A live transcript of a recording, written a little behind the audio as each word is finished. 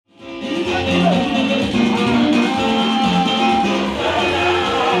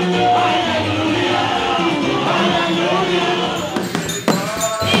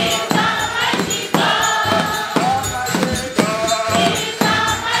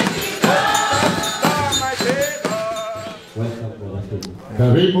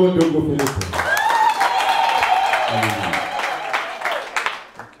Karibu ndugu Filipo.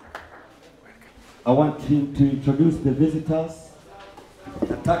 I want to introduce the visitors.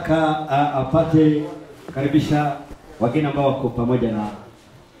 Nataka apate karibisha wageni ambao wako pamoja na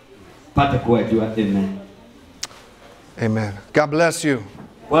pate kuwajua. Amen. Amen. God bless you.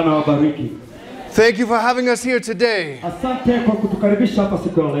 Bwana wabariki. Thank you for having us here today. Asante kwa kutukaribisha hapa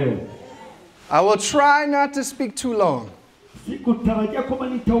siku ya leo. I will try not to speak too long. Sikutarajia kwamba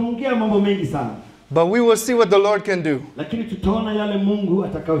nitaongea mambo mengi sana. But we will see what the Lord can do. Lakini tutaona yale Mungu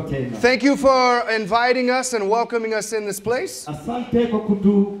atakayotenda. Thank you for inviting us and welcoming us in this place. Asante kwa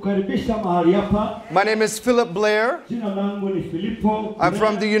kutukaribisha mahali hapa. My name is Philip Blair. Jina langu ni Filipo. I'm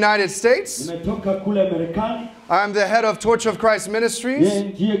from the United States. Nimetoka kule Marekani. I'm the head of Torch of Christ Ministries. Yeye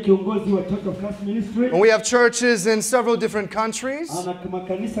ndiye kiongozi wa Torch of Christ Ministries. And we have churches in several different countries. Ana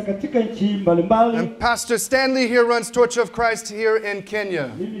makanisa katika nchi mbalimbali. And Pastor Stanley here runs Torch of Christ here in Kenya.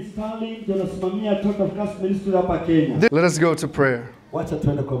 Mimi Stanley ndio nasimamia Torch of Christ Ministries hapa Kenya. Let us go to prayer. Wacha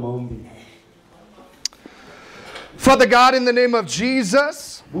tuende kwa maombi. Father God, in the name of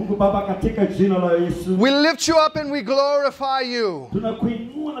Jesus, Mungu Baba katika jina la Yesu. we lift you up and we glorify you.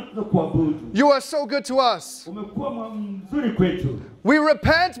 Tunakuinua na tunakuabudu. You are so good to us. Umekuwa mzuri kwetu. We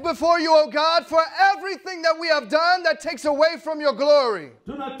repent before you, O God, for everything that we have done that takes away from your glory.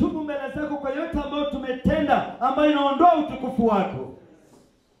 Tunatubu mbele zako kwa yote ambayo tumetenda ambayo inaondoa utukufu wako.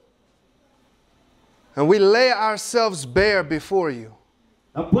 And we lay ourselves bare before you.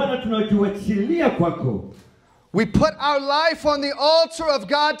 Na Bwana tunajiachilia kwako. We put our life on the altar of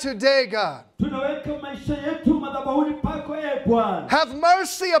God today, God. Tunaweka maisha yetu madhabahuni pako Bwana. Have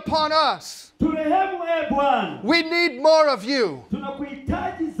mercy upon us. Turehemu Bwana. We need more of you.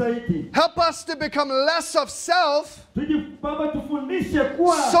 Tunakuhitaji zaidi. Help us to become less of self Baba tufundishe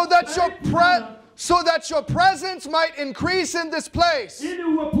kuwa so that your presence might increase in this place. Ili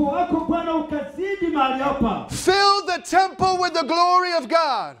uwepo wako Bwana ukazidi mahali hapa. Fill the temple with the glory of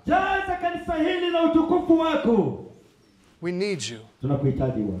God. Jaza kanisa hili na utukufu wako. We need you.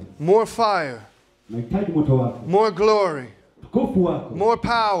 Tunakuhitaji Bwana. More fire. Tunahitaji moto wako. More glory. Utukufu wako. More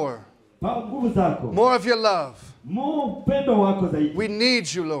power. Nguvu zako. More of your love. More upendo wako zaidi. We need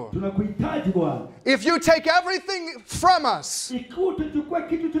you, Lord. Tunakuhitaji Bwana. If you take everything from us, Ikichukua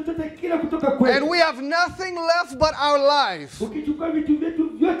kitu chochote kila kutoka kwetu, and we have nothing left but our life, ukichukua vitu vyetu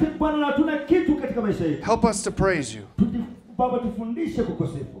vyote Bwana na hatuna kitu katika maisha yetu, help us to praise you. Baba tufundishe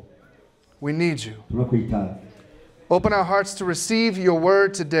kukusifu. We need you. Tunakuhitaji. Open our hearts to receive your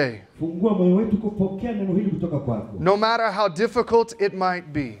word today. Fungua moyo wetu kupokea neno hili kutoka kwako. No matter how difficult it might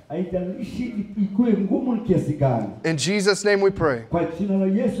be. Haijalishi ikuwe ngumu kiasi gani. In Jesus' name we pray. Kwa jina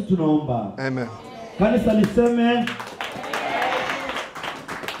la Yesu tunaomba. Amen. Kanisa liseme.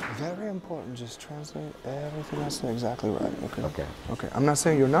 Very important. Just translate everything I say exactly right. Okay. Okay. I'm not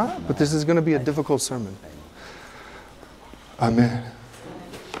saying you're not, but this is going to be a difficult sermon. Amen.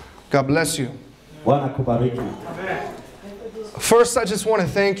 God bless you. First, I just want to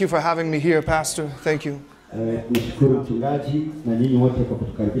thank you for having me here, Pastor. Thank you. You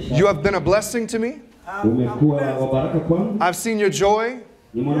have been a blessing to me. I've seen your joy.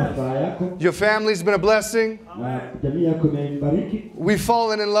 Your family's been a blessing. We've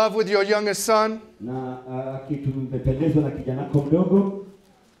fallen in love with your youngest son.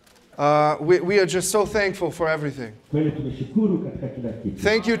 We are just so thankful for everything.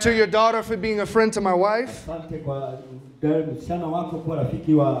 Thank you to your daughter for being a friend to my wife.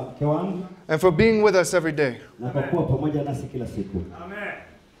 And for being with us every day.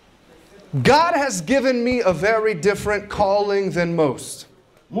 God has given me a very different calling than most.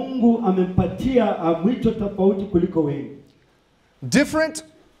 Different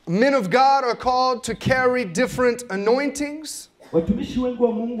men of God are called to carry different anointings and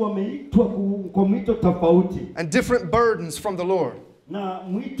different burdens from the Lord.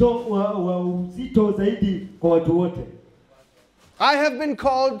 I have been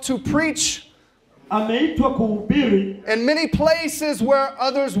called to preach in many places where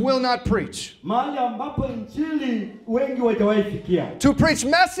others will not preach. To preach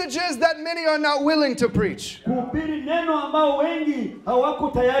messages that many are not willing to preach.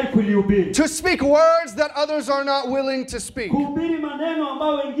 To speak words that others are not willing to speak.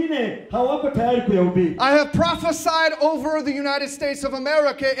 I have prophesied over the United States of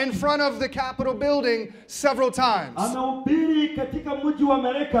America in front of the Capitol building several times.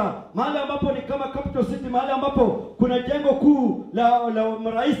 capital city, mahali ambapo kuna jengo kuu la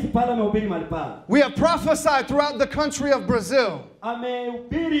rais pale amehubiri mahali pale. We have prophesied throughout the country of Brazil.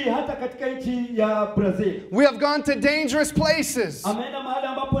 Amehubiri hata katika nchi ya Brazil. We have gone to dangerous places. Ameenda mahali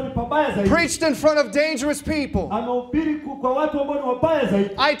ambapo ni pabaya zaidi. Preached in front of dangerous people. Amehubiri kwa watu ambao ni wabaya zaidi.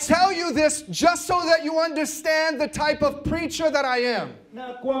 I tell you this just so that you understand the type of preacher that I am. Na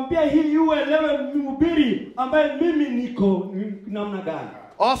kuambia hii uelewe mhubiri ambaye mimi niko namna gani.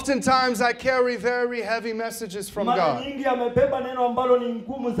 Oftentimes I carry very heavy messages from Mara God. nyingi amebeba neno ambalo ni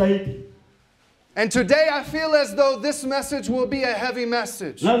ngumu zaidi. And today I feel as though this message will be a heavy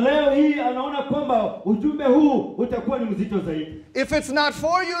message. Na leo hii anaona kwamba ujumbe huu utakuwa ni mzito zaidi. If it's not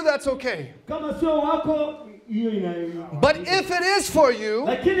for you, that's okay. Kama sio wako, hiyo But if it is for you,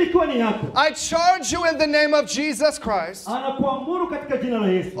 lakini ikiwa ni yako, I charge you in the name of Jesus Christ, anakuamuru katika jina la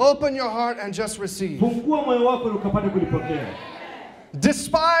Yesu. open your heart and just receive. Fungua moyo wako na ukapate kulipokea.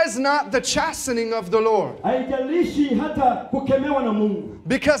 Despise not the chastening of the Lord, Haijalishi hata kukemewa na Mungu.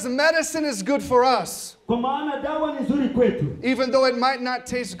 because medicine is good for us, Kwa maana dawa ni nzuri kwetu. even though it might not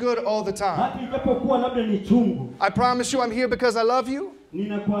taste good all the time. Hata ijapokuwa labda ni chungu. I promise you I'm here because I love you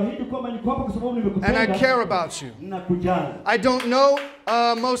Ninakuahidi kwamba niko hapa kwa sababu and nimekupenda. I care about you. Ninakujali. I don't know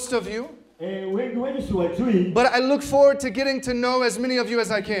most of you, Wengi wenu siwajui. but I look forward to getting to know as many of you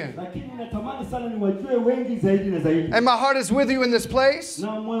as I can. Lakini natamani sana niwajue wengi zaidi na zaidi. And my heart is with you in this place.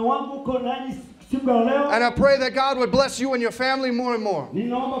 Na moyo wangu uko nanyi siku ya leo. And I pray that God would bless you and your family more and more.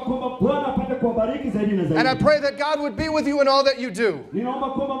 Ninaomba kwamba Bwana apate kuwabariki zaidi na zaidi. And I pray that God would be with you in all that you do. Ninaomba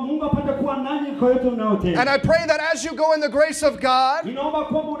kwamba Mungu apate kuwa nanyi kwa yote mnayotenda. And I pray that as you go in the grace of God, Ninaomba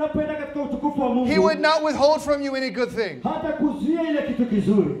kwamba unapoenda katika utukufu wa Mungu, He would not withhold from you any good thing. hata kuzuia ile kitu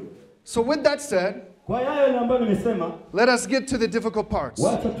kizuri. So with that said, Kwa yale ambayo nimesema, let us get to the difficult parts.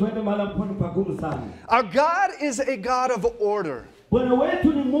 wacha tuende mahali ambapo ni pagumu sana. Our God is a God of order. Bwana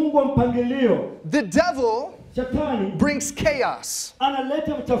wetu ni Mungu wa mpangilio. The devil Shetani brings chaos,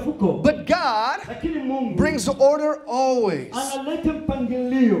 analeta mchafuko, but God lakini Mungu brings order always. analeta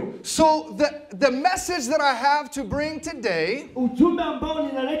mpangilio. So the message that I have to bring today Ujumbe ambao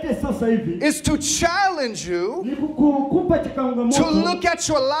ninaleta sasa hivi is to challenge you ni kukupa to changamoto look at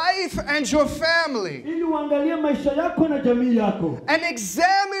your life and your family ili uangalie maisha yako na jamii yako, and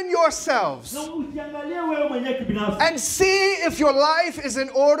examine yourselves na usiangalie wewe mwenyewe kibinafsi, and see if your life is in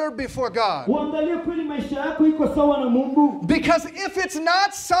order before God. uangalie kweli maisha yako iko sawa na Mungu. Because if it's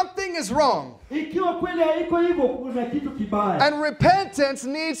not, something is wrong. Ikiwa kweli haiko hivyo, kuna kitu kibaya, And repentance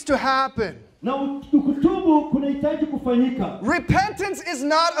needs to happen. na kutubu kunahitaji kufanyika. Repentance is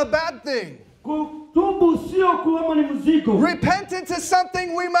not a bad thing. Kutubu sio kuwa ni mzigo. Repentance is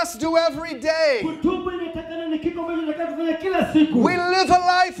something we must do every day. Kutubu inatakana ni kitu ambacho tunataka kufanya kila siku. We live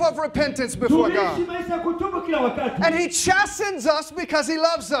a life of repentance before Tunaishi God. maisha ya kutubu kila wakati. And He chastens us because He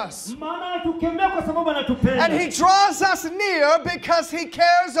loves us. Maana anatukemea kwa sababu anatupenda. And He draws us near because He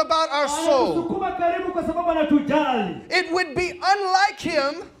cares about our soul. Anatusukuma karibu kwa sababu anatujali. It would be unlike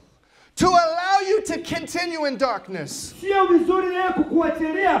Him to allow you to continue in darkness. Sio vizuri yeye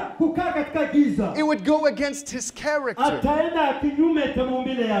kukuachilia kukaa katika giza. It would go against His character. Ataenda kinyume cha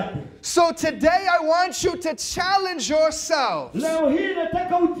maumbile yake. So today I want you to challenge yourselves Leo hii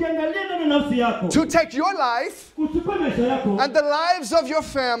nataka ujiangalie ndani ya nafsi yako. to take your life Uchukue maisha yako and the lives of your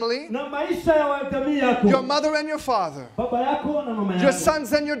family, na maisha ya jamii yako. your mother and your father, Baba yako na mama yako. your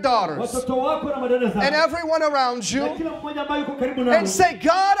sons and your daughters, Watoto wako na madada zako. and everyone around Na you, kila mmoja ambaye yuko karibu nawe. and say,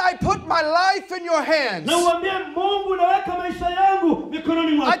 God, I put my life in your hands. Na uambie Mungu, naweka maisha yangu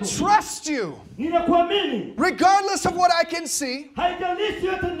mikononi I mwako. trust you, Ninakuamini. regardless of what I can see, Haijalishi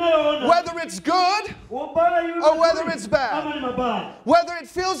yote ninayoona. whether it's good Ubaya yule or whether mazuri it's bad, ama ni mabaya. whether it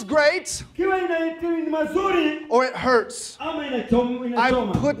feels great Kiwa ni mazuri or it hurts. ama I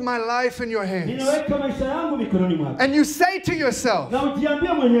inachoma. put my life in your hands. Ninaweka maisha yangu mikononi mwako. And you say to yourself, Na ujiambie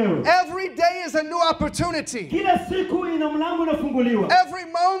mwenyewe. every day is a new opportunity. Kila siku ina mlango unafunguliwa. Every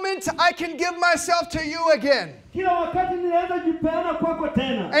moment I can give myself to you again. Kila wakati ninaweza jipeana kwako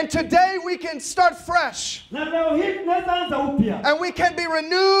tena. And today we can start fresh. Na leo hii tunaweza anza upya. And we can be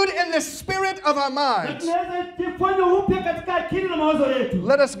renewed in the spirit of our Na minds. tunaweza jifanya upya katika akili na mawazo yetu.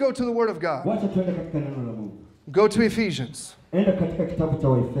 Let us go to the Word of God. Wacha tuende katika neno la Mungu. Go to Ephesians Enda katika kitabu cha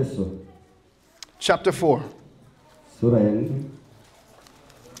Waefeso chapter 4. sura ya 4.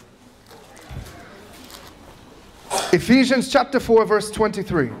 Ephesians chapter 4 verse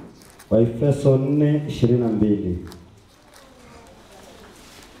 23. Waefeso 4:22.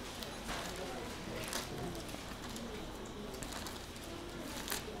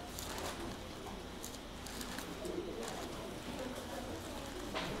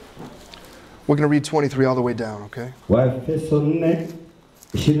 We're going to read 23 all the way down, okay? Waefeso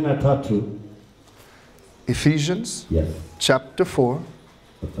 4:23. Ephesians Yes. chapter 4,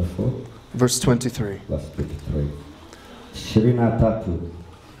 Chapter 4, verse 23. verse 23. 23.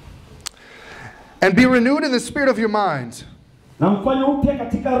 And be renewed in the spirit of your mind. Na mfanye upya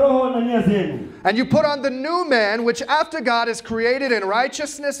katika roho na nia zenu. And you put on the new man, which after God is created in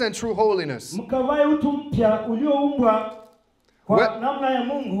righteousness and true holiness. Mkavae utu mpya ulioumbwa kwa namna ya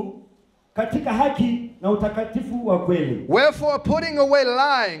Mungu katika haki na utakatifu wa kweli. Wherefore, putting away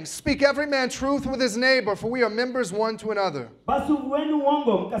lying, speak every man truth with his neighbor, for we are members one to another. Basi uweni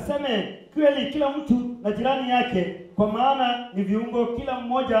uongo, mkaseme kweli kila mtu na jirani yake, kwa maana ni viungo kila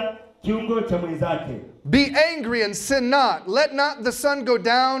mmoja kiungo cha mwenzake. Be angry and sin not. Let not the sun go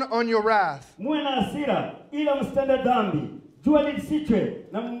down on your wrath. Muwe na hasira ila msitende dhambi. Jua lisichwe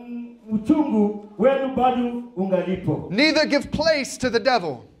na uchungu wenu bado ungalipo. Neither give place to the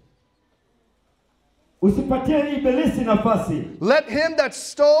devil. Usipatie ibilisi nafasi. Let him that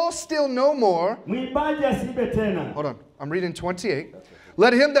stole steal no more. Mwibaji asiibe tena. Hold on, I'm reading 28.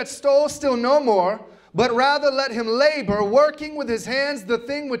 Let him that stole steal no more, but rather let him labor, working with his hands the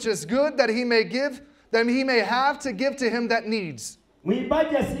thing which is good, that he may have to give to him that needs.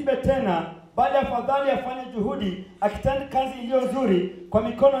 Mwibaji asiibe tena, bali afadhali afanye juhudi akitenda kazi iliyo nzuri kwa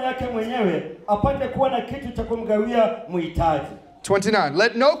mikono yake mwenyewe, apate kuwa na kitu cha kumgawia mhitaji. 29.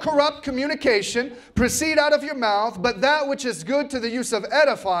 Let no corrupt communication proceed out of your mouth, but that which is good to the use of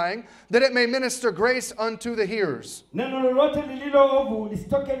edifying, that it may minister grace unto the hearers. Neno lolote lililo ovu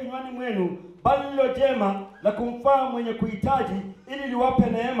lisitoke vinywani mwenu, bali lilo jema la kumfaa mwenye kuhitaji, ili liwape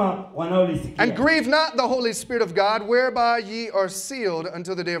neema wanaolisikia. And grieve not the Holy Spirit of God, whereby ye are sealed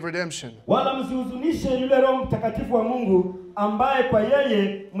until the day of redemption. Wala msihuzunishe yule Roho Mtakatifu wa Mungu, ambaye kwa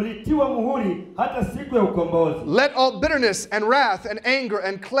yeye mlitiwa muhuri hata siku ya ukombozi. Let all bitterness and wrath and anger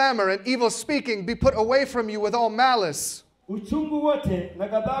and clamor and evil speaking be put away from you with all malice. Uchungu wote na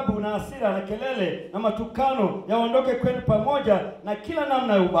ghadhabu na hasira na kelele na matukano yaondoke kwenu pamoja na kila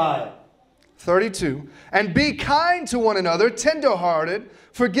namna ya ubaya. 32. And be kind to one another, tender-hearted,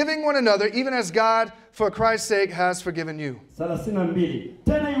 forgiving one another, even as God, for Christ's sake, has forgiven you. 32.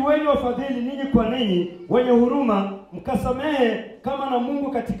 Tena iweni wafadhili ninyi kwa ninyi, wenye huruma, mkasamehe kama na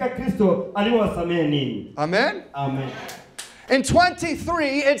Mungu katika Kristo alivyowasamehe ninyi. Amen? Amen. In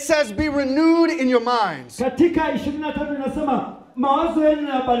 23, it says, be renewed in your minds. Katika 23 inasema mawazo yenu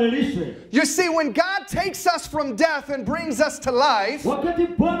yabadilishwe. You see, when God takes us from death and brings us to life, Wakati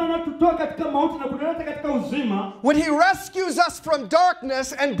Bwana anatutoa katika mauti na kutuleta katika uzima, when He rescues us from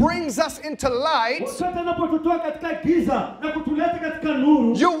darkness and brings us into light, wakati anapotutoa katika giza na kutuleta katika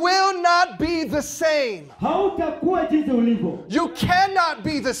nuru, you will not be the same. hautakuwa jinsi ulivyo. You cannot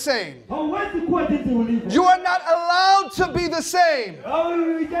be the same. Hauwezi kuwa jinsi ulivyo. You are not allowed to be the same.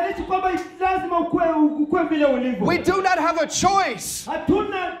 Haijalishi kwamba lazima ukue vile ulivyo. We do not have a choice.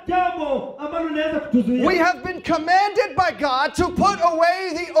 Hatuna jambo ambalo linaweza kutuzuia. We have been commanded by God to put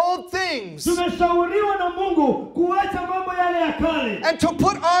away the old things Tumeshauriwa na Mungu kuacha mambo yale ya kale and to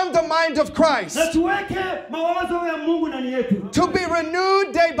put on the mind of Christ, na tuweke mawazo ya Mungu ndani yetu. to be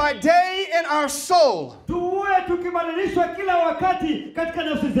renewed day by day in our soul, Tuwe tukibadilishwa kila wakati katika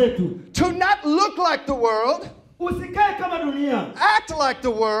nafsi zetu. to not look like the world, Usikae kama dunia. act like the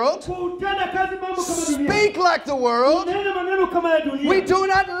world, Kutenda kazi mambo kama dunia. speak like the world. Nena maneno kama ya dunia. We do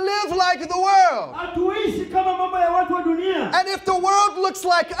not live like the world. Hatuishi kama mambo ya watu wa dunia. And if the world looks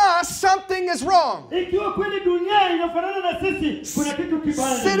like us, something is wrong. Ikiwa kweli dunia inafanana na sisi, kuna kitu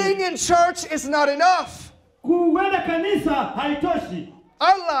kibaya. Sitting in church is not enough. Kuenda kanisa haitoshi.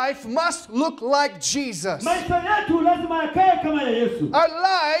 Our life must look like Jesus. Maisha yetu lazima yakae kama ya Yesu. Our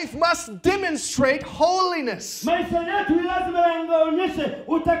life must demonstrate holiness. Maisha yetu lazima yaonyeshe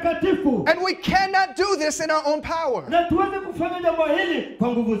utakatifu. And we cannot do this in our own power. Na tuweze kufanya jambo hili kwa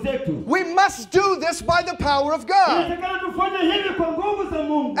nguvu zetu. We must do this by the power of God. Inataka tufanye hivi kwa nguvu za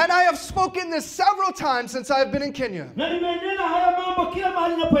Mungu. And I have spoken this several times since I have been in Kenya. Na nimenena haya mambo kila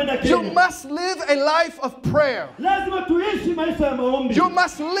mahali ninapoenda Kenya. You must live a life of prayer. Lazima tuishi maisha ya maombi. You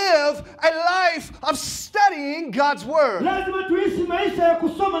must live a life of studying God's Word. Lazima tuishi maisha ya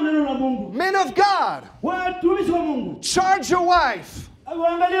kusoma neno la Mungu. Men of God, Watumishi wa Mungu. charge your wife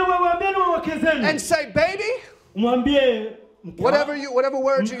Waangalie waambieni wake zenu. and say, baby, Mwambie whatever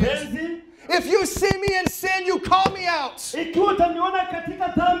word you use. mpenzi, If you see me in sin, you call me out. ikiwa utaniona katika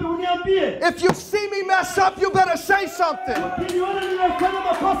dhambi uniambie. If you see me mess up, you better say something. Ukiniona ninafanya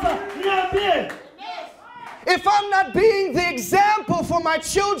makosa niambie. If I'm not being the example for my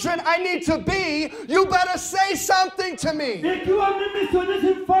children I need to be, you better say something to me. Ikiwa mimi sionyeshi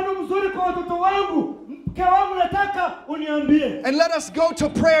mfano mzuri kwa watoto wangu, mke wangu nataka uniambie. And let us go to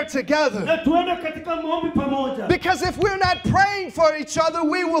prayer together. Na tuende katika maombi pamoja. Because if we're not praying for each other,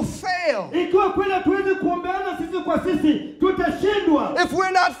 we will fail. Ikiwa kweli tuweze kuombeana sisi kwa sisi, tutashindwa. If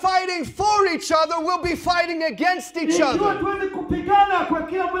we're not fighting for each other, we'll be fighting against each Ikiwa other. tuweze kupigana kwa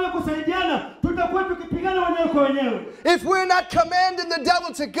kila mmoja kusaidiana, tutakuwa tukipigana wenyewe kwa wenyewe. If we're not commanding the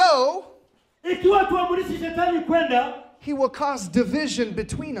devil to go, Ikiwa tuamrishi shetani kwenda, he will cause division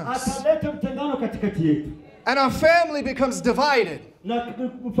between us. ataleta mtengano katikati yetu. And our family becomes divided. Na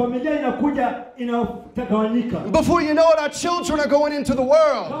familia inakuja inatagawanyika. Before you know it, our children are going into the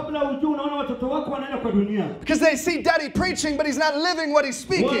world. Kabla ujue unaona watoto wako wanaenda kwa dunia. Because they see daddy preaching, but he's not living what he's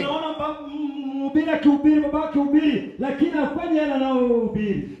speaking. Wanaona mhubiri akihubiri, baba akihubiri, lakini afanye yale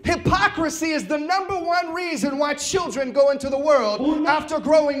anayohubiri. Hypocrisy is the #1 reason why children go into the world after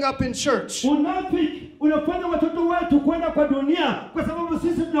growing up in church. Unafiki unafanya watoto wetu kwenda kwa dunia kwa sababu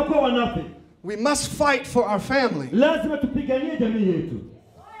sisi tunakuwa wanafiki. We must fight for our family. Lazima tupiganie jamii yetu.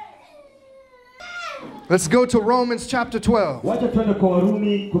 Let's go to Romans chapter 12. Wacha tuende kwa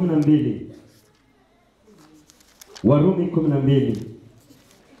Warumi 12. Warumi 12.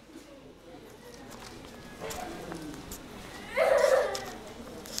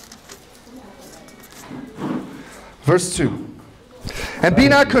 Verse 2. And be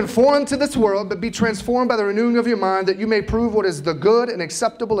not conformed to this world, but be transformed by the renewing of your mind, that you may prove what is the good and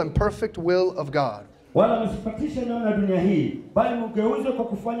acceptable and perfect will of God. Wala msifuatishe namna dunia hii, bali mgeuzwe kwa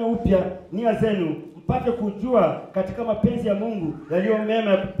kufanya upya nia zenu, mpate kujua katika mapenzi ya Mungu yaliyo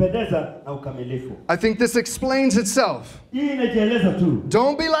mema, ya kupendeza na ukamilifu. I think this explains itself. Hii inajieleza tu.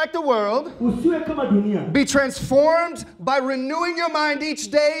 Don't be like the world. Usiwe kama dunia. Be transformed by renewing your mind each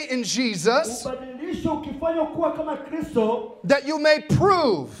day in Jesus, Ubadilisho ukifanywa kuwa kama Kristo, that you may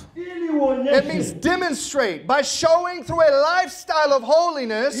prove. ili It means uonyeshe. demonstrate by showing through a lifestyle of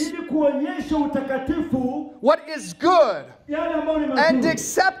holiness Ili kuonyesha utakatifu, what is good yale ambayo ni and mazuri,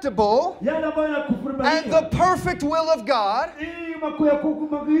 acceptable yale ambayo and yanakufurahisha. the perfect will of God, Ili makuya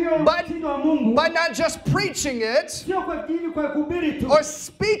kukumagio mtindo wa Mungu. by not just preaching it Sio kwa ajili kwa kuhubiri tu, or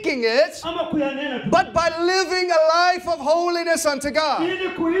speaking it, ama kuyanena tu, but by living a life of holiness unto God. ili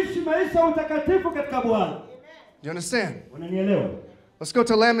kuishi maisha ya utakatifu katika Bwana. You understand? Unanielewa? Let's go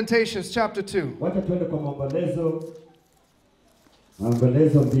to Lamentations chapter 2. Wacha tuende kwa Maombolezo.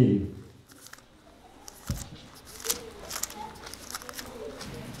 Maombolezo 2.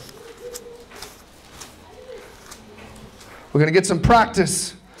 We're going to get some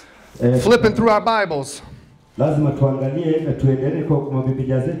practice flipping through our Bibles. Lazima tuangalie na tuendelee kwa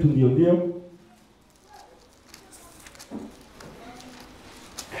Biblia zetu mbio mbio.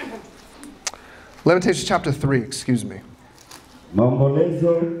 Lamentations chapter 3, excuse me.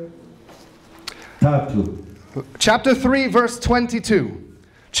 Maombolezo 3. Chapter 3, verse 22.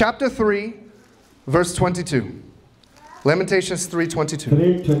 Chapter 3, verse 22. Lamentations 3:22.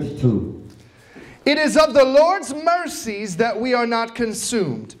 3:22. It is of the Lord's mercies that we are not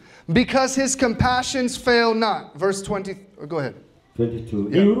consumed, because his compassions fail not. Verse 20. Go ahead. 22.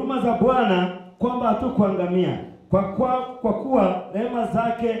 Ni huruma za Bwana kwamba hatukuangamia, kwa kuwa rehema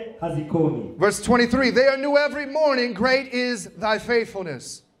zake hazikomi. Verse 23. They are new every morning. Great is thy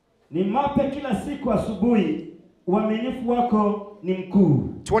faithfulness. Ni mapya kila siku asubuhi, uaminifu wako ni mkuu.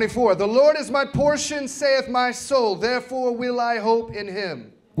 24. The Lord is my portion, saith my soul. Therefore will I hope in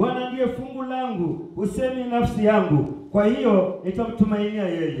him. Bwana ndiye fungu langu, usemi nafsi yangu, kwa hiyo nitamtumainia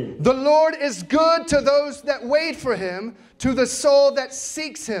yeye. The Lord is good to those that wait for him, to the soul that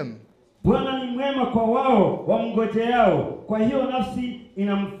seeks him. Bwana ni mwema kwa wao wamngojeao, kwa hiyo nafsi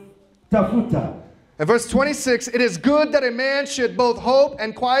inamtafuta. And verse 26, it is good that a man should both hope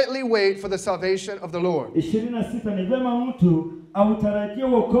and quietly wait for the salvation of the Lord. 26. Ni vema mtu autarajie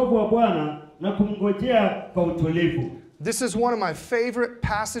wokovu wa Bwana na kumngojea kwa utulivu. This is one of my favorite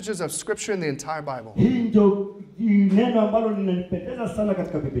passages of scripture in the entire Bible. Hii ndio neno ambalo linanipendeza sana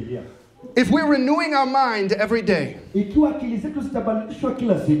katika Biblia. If we're renewing our mind every day, Ikiwa akili zetu zitabadilishwa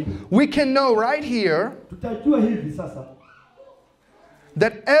kila siku, we can know right here tutajua hivi sasa,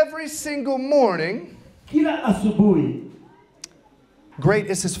 that every single morning, kila asubuhi, great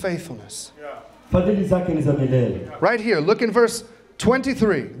is his faithfulness. fadhili zake ni za milele. Right here, look in verse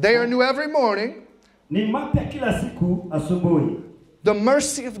 23. They are new every morning. Ni mapya kila siku asubuhi. The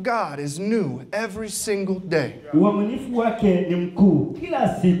mercy of God is new every single day. Uaminifu wake ni mkuu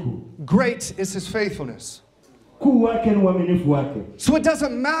kila siku. Great is his faithfulness. Kuu wake ni uaminifu wake. So it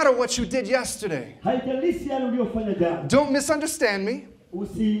doesn't matter what you did yesterday. Haijalishi yale uliyofanya jana. Don't misunderstand me.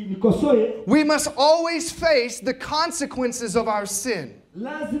 Usinikosoe. We must always face the consequences of our sin.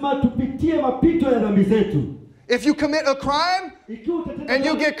 Lazima tupitie mapito ya dhambi zetu. If you commit a crime Ikiwa utatenda and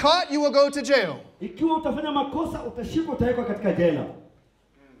you dhambi, get caught, you will go to jail. Ikiwa utafanya makosa utashikwa, utawekwa katika jela.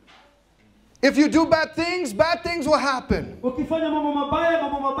 If you do bad things will happen. Ukifanya mambo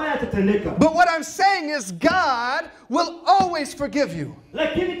mabaya yatatendeka. But what I'm saying is God will always forgive you.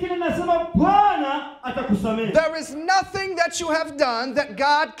 Lakini kile nasema Bwana atakusamehe. There is nothing that you have done that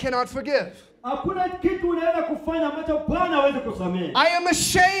God cannot forgive. Hakuna kitu unaweza kufanya ambacho Bwana hawezi kusamehe. I am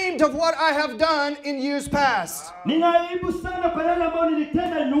ashamed of what I have done in years past. Ninaibu sana kwa yale ambayo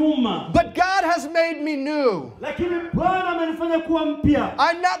nilitenda nyuma. But God has made me new. Lakini Bwana amenifanya kuwa mpya.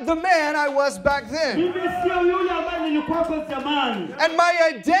 I'm not the man I was back then. Mimi sio yule ambaye nilikuwa kwa zamani. And my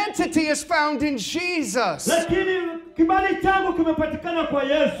identity is found in Jesus. Lakini kibali changu kimepatikana kwa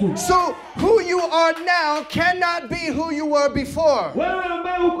Yesu. So who you are now cannot be who you were before. Wewe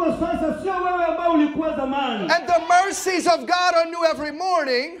ambaye uko sasa sio wewe ambaye ulikuwa zamani. And the mercies of God are new every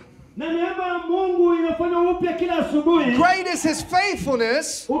morning. Na neema ya Mungu inafanya upya kila asubuhi. Great is his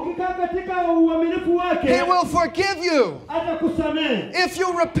faithfulness. Ukikaa katika uaminifu wake, He will forgive you. atakusamehe. If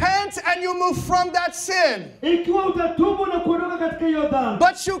you repent and you move from that sin. Ikiwa utatubu na kuondoka katika hiyo dhambi.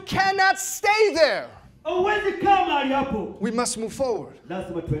 But you cannot stay there. Hauwezi kaa mahali hapo. We must move forward.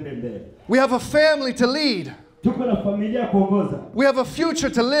 Lazima tuende mbele. We have a family to lead. Tuko na familia ya kuongoza. We have a future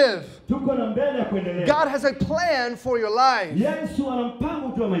to live. Tuko na mbele ya kuendelea. God has a plan for your life. Yesu ana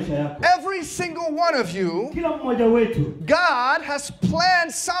mpango juu ya maisha yako. Every single one of you, Kila mmoja wetu, God has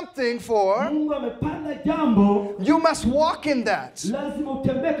planned something for. Mungu amepanga jambo. You must walk in that. Lazima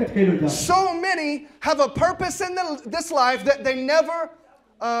utembee katika hilo jambo. So many have a purpose in this life that they never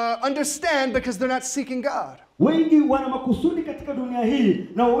understand because they're not seeking God. Wengi wana makusudi katika dunia hii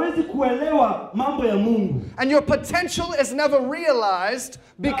na hawezi kuelewa mambo ya Mungu. And your potential is never realized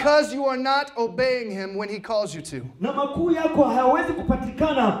because you are not obeying him when he calls you to. Na makuu yako hayawezi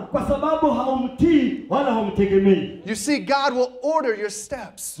kupatikana kwa sababu haumtii wala haumtegemei. You see, God will order your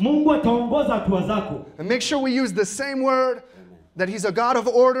steps. Mungu ataongoza hatua zako. And make sure we use the same word, that he's a God of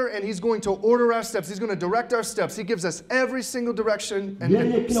order and he's going to order our steps. He's going to direct our steps. He gives us every single direction and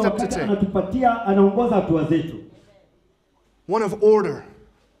step to take. Anatupatia, anaongoza hatua zetu. One of order.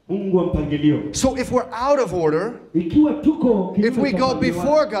 Mungu wa mpangilio. So if we're out of order, Ikiwa tuko if we go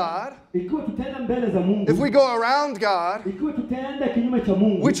before God, ikiwa tutaenda mbele za Mungu, if we go around God, ikiwa tutaenda kinyume cha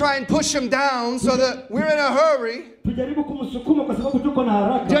Mungu, we try and push him down so that we're in a hurry. tujaribu kumsukuma kwa sababu tuko na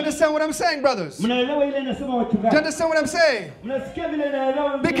haraka. Do you understand what I'm saying, brothers? Do Mnaelewa ile inasema you wachungaji? understand what I'm saying? Mnasikia vile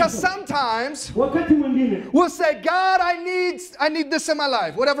inaelewa? Because sometimes wakati mwingine we'll say, God, I need this in my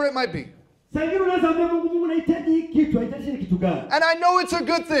life, whatever it might be. Sasa unaweza ambia Mungu nahitaji hiki kitu, nahitaji kitu gani? And I know it's a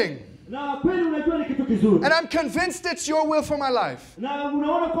good thing. Na kweli unajua ni kitu kizuri. And I'm convinced it's your will for my life. Na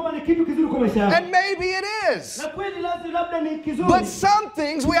unaona kwamba ni kitu kizuri kwa maisha yako. And maybe it is. Na kweli labda ni kizuri. But some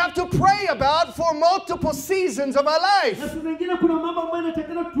things we have to pray about for multiple seasons of our life. Na zingine kuna mambo ambayo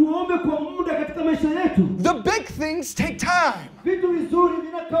inatakana tuombe kwa muda katika maisha yetu. The big things take time. Vitu vizuri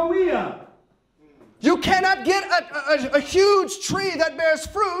vinakawia. You cannot get a huge tree that bears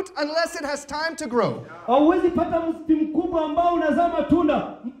fruit unless it has time to grow. Hauwezi pata mti mkubwa ambao unazaa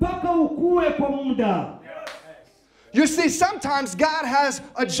matunda mpaka ukue kwa muda. You see, sometimes God has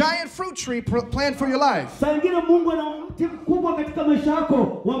a giant fruit tree planned for your life. Saa nyingine Mungu ana mti mkubwa katika maisha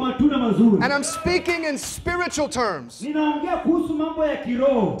yako wa matunda mazuri. And I'm speaking in spiritual terms. Ninaongea kuhusu mambo ya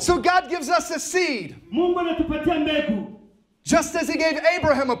kiroho. So God gives us a seed. Mungu anatupatia mbegu. Just as he gave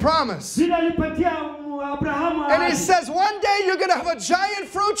Abraham a promise. Vile alipatia Abrahamu. And he says, one day you're going to have a giant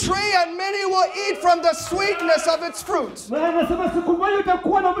fruit tree and many will eat from the sweetness of its fruit. Anasema siku moja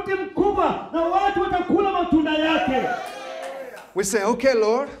utakuwa na mti mkubwa na watu watakula matunda yake. We say, okay,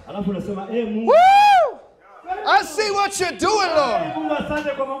 Lord. Alafu unasema, Mungu. Woo! I see what you're doing, Lord. Mungu asante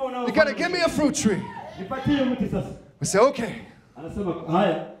kwa mambo unayofanya. You got to give me a fruit tree. Nipatie mti sasa. We say, okay. Anasema,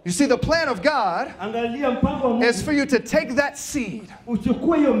 haya. You see, the plan of God Angalia mpango wa Mungu. is for you to take that seed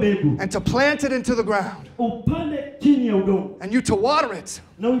Uchukue hiyo mbegu. and to plant it into the ground. Upande chini ya udongo. And you to water it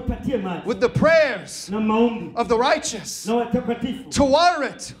Na uipatie maji. with the prayers Na maombi. of the righteous. Na watakatifu. To water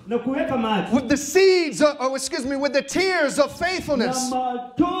it Na kuweka maji. with the seeds, with the tears of faithfulness. Na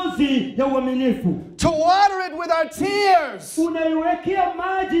machozi ya uaminifu. To water it with our tears. Unaiwekea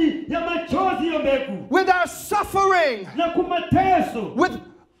maji ya machozi ya mbegu. With our suffering. Na kumateso. With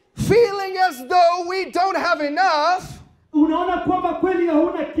feeling as though we don't have enough. Unaona kwamba kweli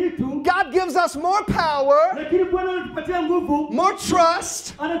hauna kitu. God gives us more power, Lakini Bwana anatupatia nguvu. more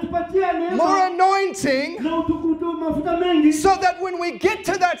trust, Anatupatia neema. more anointing, Na utukutu mafuta mengi. so that when we get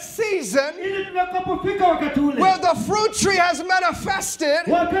to that season Ili tunapofika wakati ule. where the fruit tree has manifested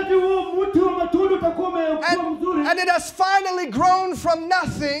Wakati huo mti wa matunda utakuwa umekuwa mzuri. and it has finally grown from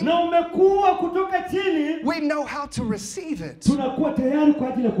nothing, Na umekuwa kutoka chini. we know how to receive it. Tunakuwa tayari kwa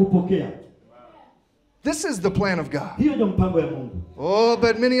ajili ya kupokea. This is the plan of God. Hiyo ndio mpango ya Mungu. Oh,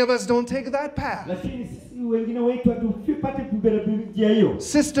 but many of us don't take that path. Lakini sisi wengine wetu hatupate njia hiyo.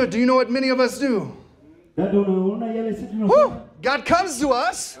 Sister, do you know what many of us do? Dada, unaona yale sisi Woo! tunafanya. God comes to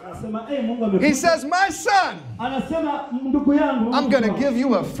us. Anasema, Mungu amekuja. He says, my son, Anasema, ndugu yangu, I'm going to give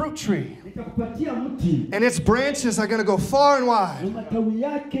you a fruit tree. nitakupatia mti. And its branches are going to go far and wide. Na matawi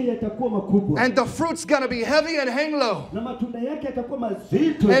yake yatakuwa makubwa. And the fruit's going to be heavy and hang low. Na matunda yake yatakuwa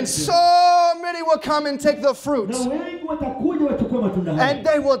mazito. And so many will come and take the fruits. Na wengi watakuja wachukue matunda haya. And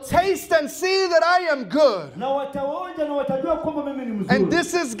they will taste and see that I am good. Na wataonja na watajua kwamba mimi ni mzuri. And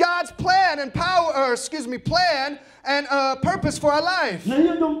this is God's plan and plan and purpose for our life. Na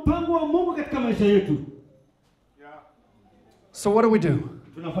hiyo ndio mpango wa Mungu katika maisha yetu. So what do?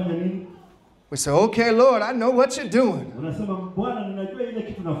 Tunafanya nini? We say, okay, Lord, I know what you're doing. Unasema, Bwana, ninajua ile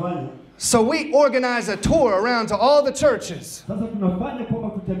kitu tunafanya. So we organize a tour around to all the churches. Sasa tunafanya kwamba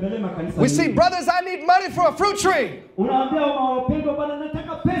tutembelee makanisa. We see, brothers, I need money for a fruit tree. Unaambia wapendwa, Bwana,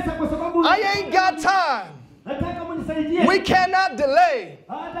 nataka pesa kwa sababu I ain't got time. nataka mnisaidie. We cannot delay.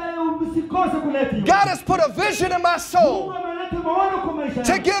 Hata usikose kuleta. God has put a vision in my soul Mungu ameleta maono kwa maisha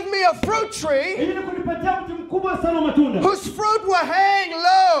to yangu. give me a fruit tree Ili kunipatia mti mkubwa sana matunda. whose fruit will hang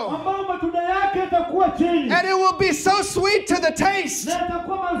low. Ambao matunda yake yatakuwa chini. And it will be so sweet to the taste. Na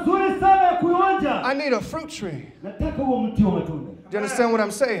yatakuwa mazuri sana ya kuonja. I need a fruit tree. Nataka huo mti wa matunda. Do you understand what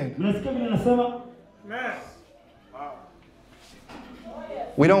I'm saying? Unasikia vile nasema?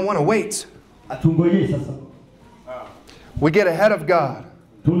 We don't want to wait. Atungojee sasa. We get ahead of God.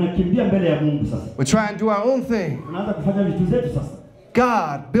 Tunakimbia mbele ya Mungu sasa. We try and do our own thing. Tunaanza kufanya vitu zetu sasa.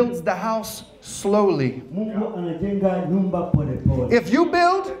 God builds the house slowly. Mungu anajenga nyumba pole pole. If you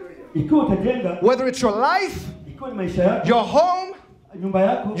build, Ikiwa utajenga, whether it's your life, ikiwa ni maisha yako, your home, nyumba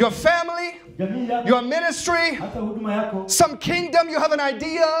yako, your family, jamii yako, your ministry, hata huduma yako, some kingdom you have an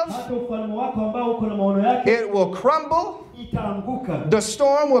idea of, hata ufalme wako ambao uko na maono yake, it will crumble. itaanguka. The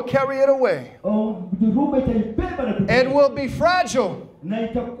storm will carry it away. Dhoruba itaibeba na kutoka. It will be fragile. Na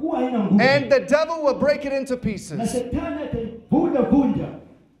itakuwa haina nguvu. And the devil will break it into Na pieces. shetani ataivunja vunja.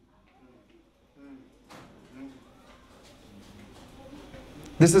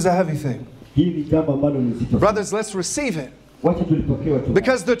 This is a heavy thing. Hii ni jambo ambalo ni zito. Brothers, let's receive it. Wacha tulipokee watu.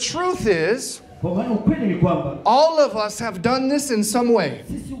 Because the truth is, Kwa maana ukweli ni kwamba all of us have done this in some way.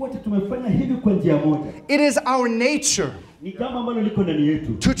 sisi wote tumefanya hivi kwa njia moja. It is our nature Ni jambo ambalo liko ndani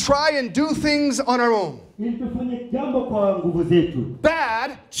yetu. to try and do things on our own. Ili tufanye jambo kwa nguvu zetu.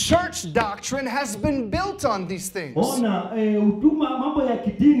 Bad church doctrine has been built on these things. Ona huduma mambo ya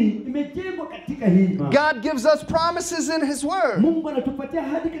kidini imejengwa katika hii. God gives us promises in His Word. Mungu anatupatia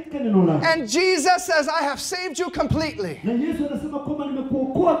ahadi katika neno lake. And Jesus says, I have saved you completely. Na Yesu anasema kwamba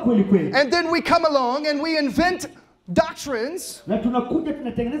nimekuokoa kweli kweli. And then we come along and we invent doctrines Na tunakuja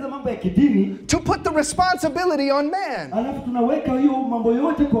tunatengeneza mambo ya kidini. to put the responsibility on man. Alafu tunaweka hiyo mambo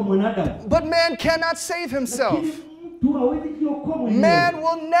yote kwa mwanadamu. But man cannot save himself. Lakini mtu hawezi kujiokoa mwenyewe. Man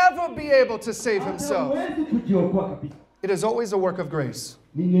will never be able to save himself. Hawezi kujiokoa kabisa. It is always a work of grace.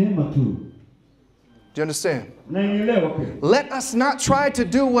 Ni neema tu. Do you understand? Naelewa kweli. Let us not try to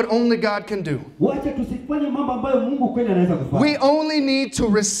do what only God can do. Wacha tusifanye mambo ambayo Mungu kweli anaweza kufanya. We only need to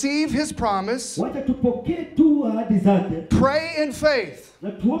receive His promise, Wacha tupokee tu ahadi zake. pray in faith,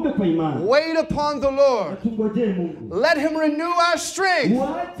 Na tuombe kwa imani. wait upon the Na Lord, tungojee Mungu. let Him renew our strength,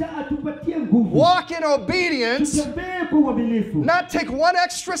 Wacha atupatie nguvu. walk in obedience, Tutembee kwa uaminifu. not take one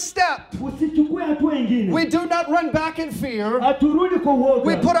extra step. Usichukue hatua nyingine. We do not run back in fear. Haturudi kwa uoga.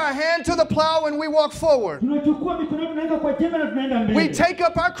 We put our hand to the plow and we walk forward. Tunachukua mikono tunaweka kwa jembe na tunaenda mbele. We take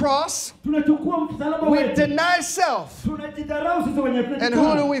up our cross, Tunachukua msalaba we wetu. deny self, Tunajidharau sisi wenyewe. and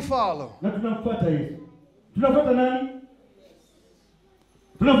who do we follow? Na tunamfuata Yesu. Tunafuata nani?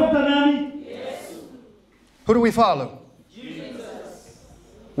 Tunafuata nani? Who do we follow? Jesus.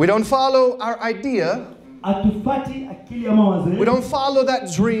 We don't follow our idea. Atufati akili ya mawazo yetu. We don't follow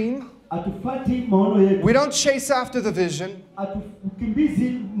that dream. Atufati maono yetu. We don't chase after the vision.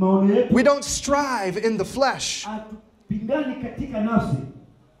 Atukimbizi maono yetu. We don't strive in the flesh. Atupingani katika nafsi.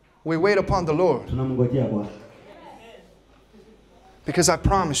 We wait upon the Lord. Tunamngojea Bwana. Because I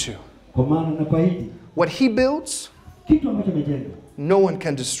promise you, Kwa maana na kuahidi what He builds, kitu ambacho amejenga no one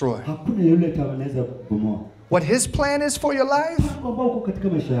can destroy. hakuna yule atakayeweza kubomoa. What His plan is for your life, Mpango ambao uko katika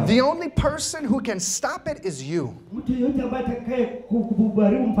maisha yako. the only person who can stop it is you. Mtu yeyote ambaye atakaye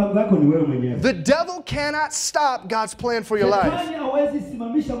kuharibu mpango wako ni wewe mwenyewe. The devil cannot stop God's plan for your life Shetani hawezi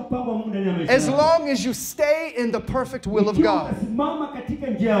simamisha mpango wa Mungu ndani ya maisha as yako. long as you stay in the perfect will of Ikiwa God. utasimama katika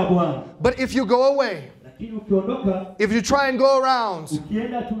njia ya Bwana. But if you go away, Lakini ukiondoka, if you try and go around,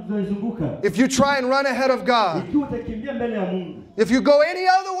 ukienda tuzunguka, if you try and run ahead of God, ikiwa utakimbia mbele ya Mungu, if you go any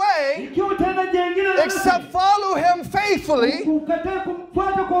other way ikiwa utaenda njia nyingine except follow him faithfully, ukataa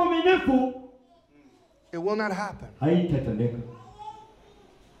kumfuata kwa uaminifu, it will not happen. haitatendeka.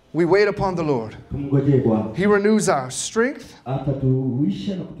 We wait upon the Lord. Tumngojee Bwana. He renews our strength.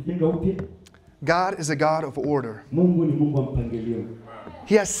 Atatuhuisha na kutujenga upya. God is a God of order. Mungu ni Mungu wa mpangilio.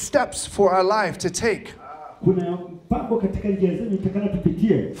 He has steps for our life to take. Kuna mpango katika njia zetu tutakana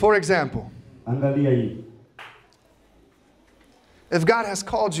tupitie. For example, Angalia hii. if God has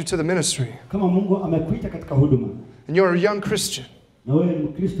called you to the ministry Kama Mungu amekuita katika huduma, and you're a young Christian na wewe ni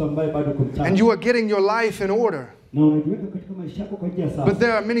Mkristo ambaye bado uko mchanga, and you are getting your life in order, na unajiweka katika maisha yako kwa njia sawa, but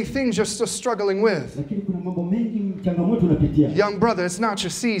there are many things you're still struggling with, lakini kuna mambo mengi changamoto unapitia. young brother, it's not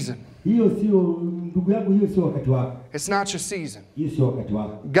your season. Hiyo sio ndugu yangu, hiyo sio wakati wako. It's not your season. Hiyo sio wakati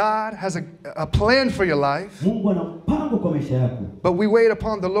wako. God has a plan for your life, Mungu ana mpango kwa maisha yako. but we wait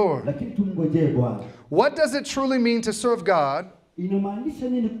upon the Lord. Lakini tumngojee Bwana. What does it truly mean to serve God Inamaanisha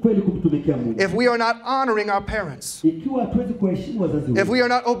nini kweli kumtumikia Mungu? if we are not honoring our parents? Ikiwa hatuwezi kuheshimu wazazi If wetu, we are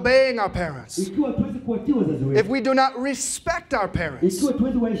not obeying our parents? ikiwa hatuwezi kuwatii wazazi wetu, If we do not respect our parents? ikiwa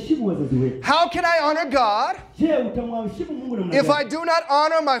hatuwezi waheshimu wazazi wetu, How can I honor God je, utamheshimu Mungu namna if I gani? do not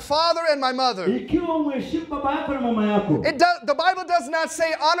honor my father and my mother? Ikiwa umheshimu baba yako na mama yako. The Bible does not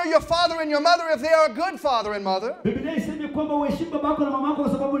say honor your father and your mother if they are a good father and mother. Biblia isemi kwamba uheshimu baba yako na mama yako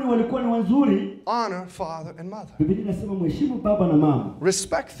kwa sababu ni walikuwa ni wazuri. Honor father and mother. Biblia inasema mheshimu baba na mama.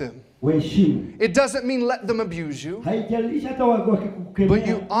 Respect them. Waheshimu. It doesn't mean let them abuse you, Haijalishi hata but you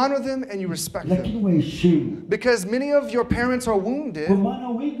wakikukemea, honor them and you respect them. lakini waheshimu. Because many of your parents are wounded. Kwa maana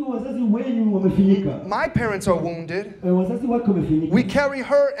wengi wazazi wenu wamefinyika. My parents are wounded. Wazazi wako wamefinyika. We carry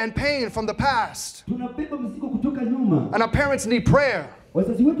hurt and pain from the past. Tunabeba mzigo kutoka nyuma. And our parents need prayer.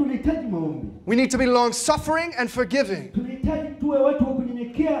 Wazazi wetu wanahitaji maombi. We need to be long-suffering and forgiving. Tunahitaji tuwe watu wa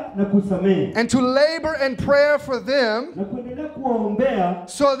kunyenyekea na kusamehe. And to labor in prayer for them Na kuendelea kuwaombea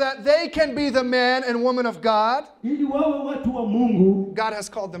so that they can be the man and woman of God ili wawe watu wa Mungu. God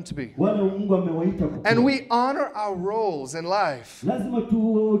has called them to be. Wale Mungu amewaita kuwa. And we honor our roles in life. Lazima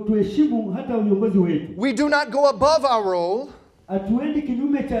tuheshimu hata uongozi wetu. We do not go above our role. Hatuendi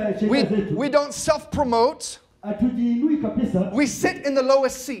kinyume cha sheria zetu. We don't self-promote. Hatujiinui kabisa. We sit in the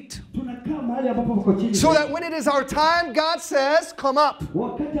lowest seat. Tunakaa mahali ambapo pako chini. So that when it is our time, God says, come up.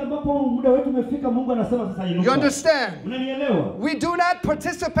 Wakati ambapo muda wetu umefika, Mungu anasema sasa inuka. You understand? Unanielewa? We do not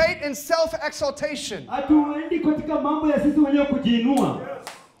participate in self-exaltation. Hatuendi katika mambo ya sisi wenyewe kujiinua.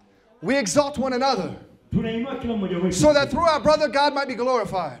 We exalt one another Tunainua kila mmoja wetu. so that through our brother God might be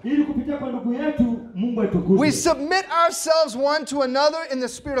glorified. Ili kupitia kwa ndugu yetu Mungu atukuzwe. We submit ourselves one to another in the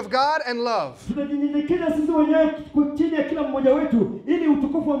spirit of God and love. Tunajinyenyekeza sisi wenyewe chini ya kila mmoja wetu ili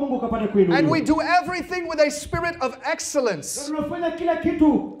utukufu wa Mungu ukapate kuinuliwa. And we do everything with a spirit of excellence. Tunafanya kila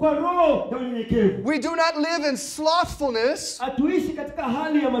kitu kwa roho ya unyenyekevu. We do not live in slothfulness Hatuishi katika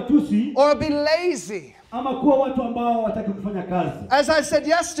hali ya matusi or be lazy. ama kuwa watu ambao hawataki kufanya kazi. As I said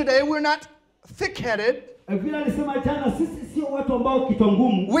yesterday, we're not thick-headed. Vile alisema jana, sisi sio watu ambao kichwa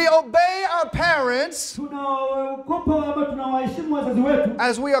ngumu. We obey our parents Tunaogopa ama tunawaheshimu wazazi wetu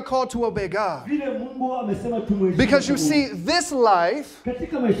as we are called to obey God. vile Mungu amesema tumheshimu. Because you see, this life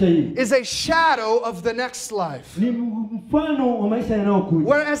katika maisha hii is a shadow of the next life. ni mfano wa maisha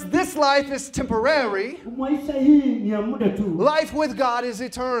yanayokuja. Whereas this life is temporary, Maisha hii ni ya muda tu. life with God is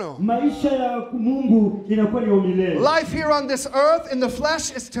eternal. Maisha ya Mungu inakuwa ni ya milele. Life here on this earth in the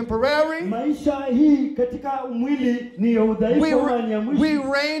flesh is temporary. Maisha hii katika mwili ni ya udhaifu ama ni ya mwisho. We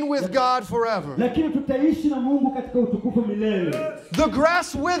reign with God forever. Lakini tutaishi na Mungu katika utukufu milele. The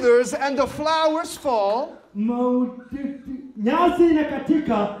grass withers and the flowers fall. Nyasi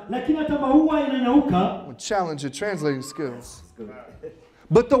inakatika lakini hata maua inanyauka. We'll challenge your translating skills.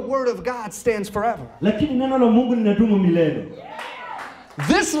 But the word of God stands forever. Lakini neno la Mungu linadumu milele.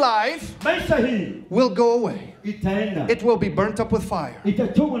 This life Maisha hii will go away. itaenda. It will be burnt up with fire.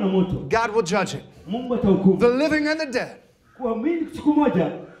 Itachomwa na moto. God will judge it. Mungu atahukumu. The living and the dead. Kwa mimi siku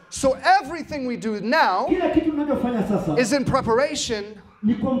moja. So everything we do now Kila kitu tunachofanya sasa is in preparation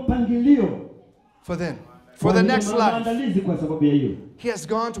ni kwa mpangilio for then. For the next life. Maandalizi kwa sababu ya hiyo. He has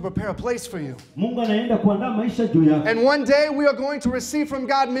gone to prepare a place for you. Mungu anaenda kuandaa maisha juu yako. And one day we are going to receive from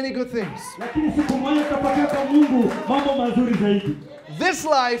God many good things. Lakini siku moja tutapokea kwa Mungu mambo mazuri zaidi. This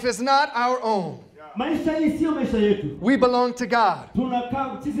life is not our own. Maisha hii sio maisha yetu. We belong to God.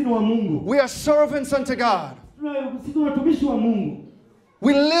 Tunakaa sisi ni wa Mungu. We are servants unto God. Sisi ni watumishi wa Mungu.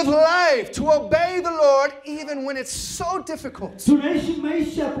 We live life to obey the Lord even when it's so difficult. Tunaishi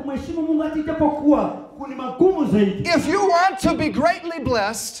maisha kumheshimu Mungu hata ijapokuwa kuni magumu zaidi. If you want to be greatly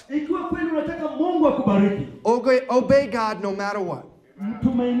blessed, Ikiwa kweli unataka Mungu akubariki, obey God no matter what.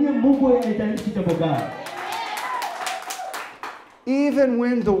 Mtumainie Mungu haijalishi jambo gani. Even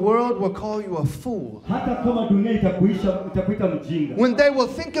when the world will call you a fool. Hata kama dunia itakuita mjinga. When they will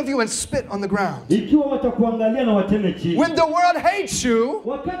think of you and spit on the ground. Ikiwa watakuangalia na wateme chini. When the world hates you,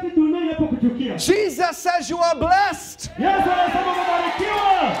 wakati dunia inapokuchukia, Jesus says you are blessed. Yesu anasema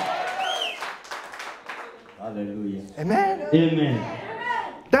umebarikiwa. Hallelujah. Amen. Amen.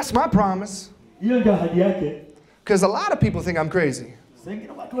 That's my promise. Hiyo ndio ahadi yake. Because a lot of people think I'm crazy.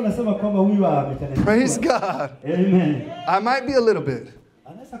 Sengine watu wanasema kwamba huyu ametangaza. Praise God. Amen. I might be a little bit.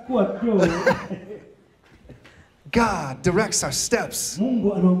 Anaweza kuwa kidogo. God directs our steps.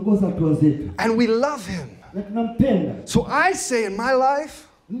 Mungu anaongoza hatua zetu. And we love him. Na tunampenda. So I say in my life,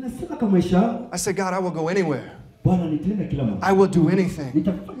 Ninasema kama maisha yangu, I say, God, I will go anywhere. Bwana nitenda kila mahali. I will do anything.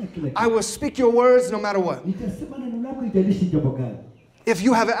 Nitafanya kila kitu. I will speak your words no matter what. Nitasema neno lako haijalishi jambo gani. If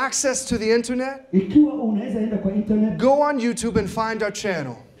you have access to the internet, Ikiwa unaweza enda kwa internet, go on YouTube and find our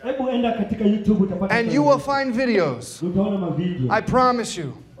channel. Hebu enda katika YouTube utapata. And you will find videos. Utaona mavideo. I promise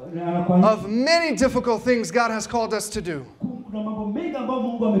you, of many difficult things God has called us to do. Kuna mambo mengi ambayo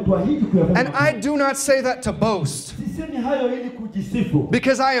Mungu ametuahidi kuyafanya. And I do not say that to boast. Sisemi hayo ili kujisifu.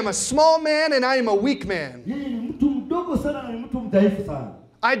 Because I am a small man and I am a weak man. Yeye ni mtu mdogo sana na ni mtu mdhaifu sana.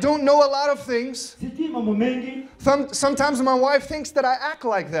 I don't know a lot of things. Sijui mambo mengi. Sometimes my wife thinks that I act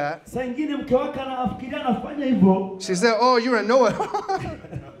like that. Saa ingine mke wake anafikiria anafanya hivyo. She said, "Oh, you're a know-it-all."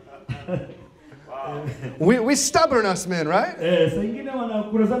 we stubborn us men, right? Saa ingine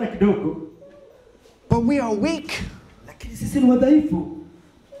wanakuruzana kidogo. But we are weak. Lakini sisi ni wadhaifu.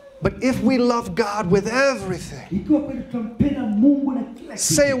 But if we love God with everything, Ikiwa kweli tutampenda Mungu na kila kitu.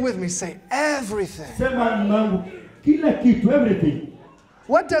 say it with me, say everything. Sema Mungu kila kitu, everything.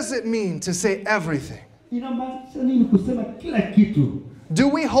 What does it mean to say everything? Inamaanisha nini kusema kila kitu? Do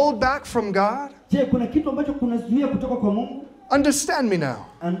we hold back from God? Je, kuna kitu ambacho kunazuia kutoka kwa Mungu? Understand me now.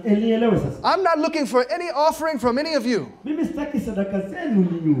 Elielewe sasa. I'm not looking for any offering from any of you. Mimi sitaki sadaka zenu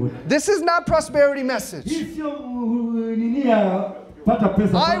nyinyi wote. This is not prosperity message. Hii sio nini ya pata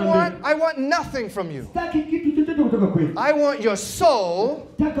pesa. I want nothing from you. Sitaki kitu chochote kutoka kwenu. I want your soul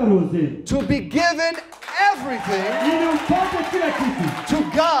Nataka roho zenu. to be given everything Ili upate kila kitu to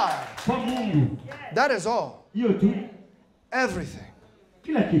God. kwa Mungu. That is all. Hiyo tu. Everything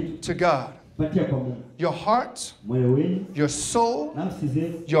Kila kitu to God. patia kwa Mungu. Your heart, Moyo wenu, your soul, nafsi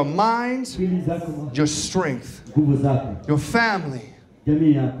zenu, your mind, akili zako, your strength, nguvu zako, your family,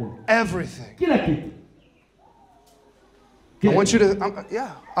 jamii yako. everything. Kila kitu. I want you to,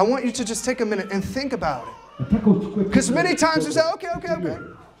 I want you to just take a minute and think about it. Nataka uchukue. Because many times we say, okay.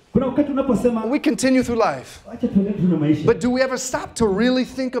 Kuna wakati unaposema We continue through life. acha tuendelee na maisha. But do we ever stop to really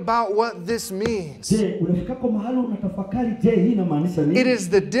think about what this means? Je, unafika kwa mahali unatafakari, je, hii inamaanisha nini? It is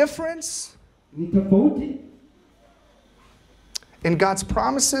the difference Ni tofauti in God's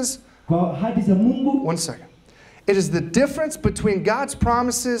promises. kwa ahadi za Mungu. One second. It is the difference between God's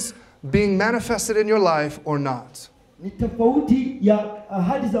promises being manifested in your life or not. Ni tofauti ya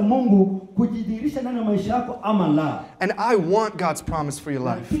ahadi za Mungu kujidhihirisha ndani ya maisha yako ama la. And I want God's promise for your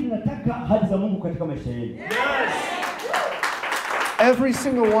life. Lakini nataka ahadi za Mungu katika maisha yenu. Every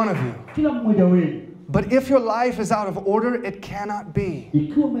single one of you. Kila mmoja wenu. But if your life is out of order, it cannot be.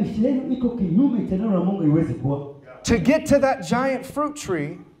 Ikiwa maisha yenu iko kinyume cha neno la Mungu iweze kuwa. To get to that giant fruit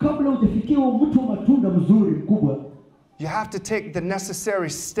tree, Kabla hujafikia mtu wa matunda mzuri mkubwa, you have to take the necessary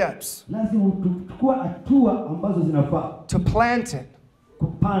steps lazima uchukue hatua ambazo zinafaa. to plant it,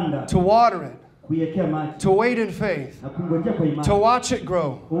 Kupanda, to water it, kuiwekea maji, to wait in faith, na kungojea kwa imani. to watch it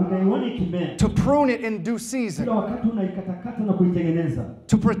grow, Unaiona ikimea. to prune it in due Kila season, wakati unaikatakata na kuitengeneza.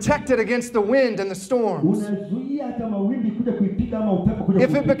 to protect it against the wind and the storms. Unazuia hata mawimbi kuja kuipiga ama upepo kuja If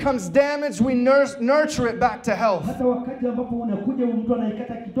it kuipiga. becomes damaged, we nurture it back to health. Hata wakati ambapo unakuja mtu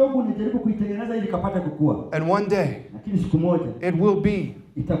anaikata kidogo, unajaribu kuitengeneza ili kapata kukua. And one day, Lakini siku moja it will be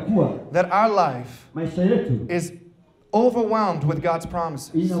itakuwa that our life maisha yetu is overwhelmed with God's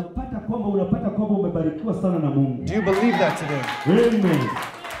promises. unapata kwamba umebarikiwa sana na Mungu. Do you believe that today? Amen.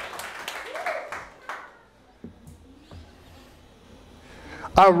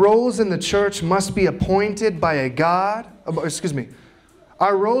 Our roles in the church must be appointed by a God.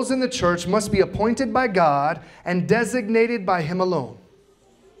 Our roles in the church must be appointed by God and designated by Him alone.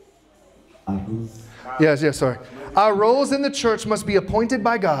 Yes, sorry. Our roles in the church must be appointed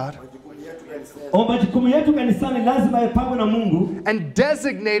by God Majukumu yetu kanisani lazima yapangwe na Mungu. And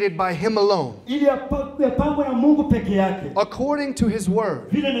designated by Him alone. Ili yapangwe na Mungu peke yake. According to His word.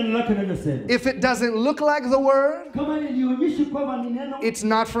 Vile neno lake linavyosema. If it doesn't look like the word, kama lionyeshi kwamba ni neno, it's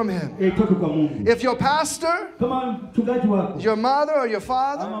not from Him. Itoka kwa Mungu. If your pastor, kama mchungaji wako, your mother or your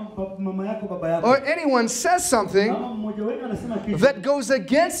father, ama mama yako, baba yako, or anyone says something ama mmoja wenu anasema kitu that goes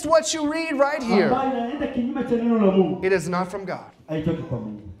against what you read right here, ambayo inaenda kinyume cha neno la Mungu, it is not from God. Haitoki kwa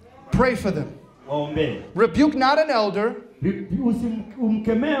Mungu. Pray for them. Waombee. Rebuke not an elder,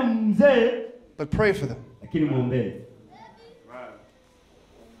 usimkemee mzee, but pray for them. lakini muombee.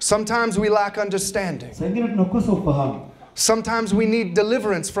 Sometimes we lack understanding. Saa ingine tunakosa ufahamu. Sometimes we need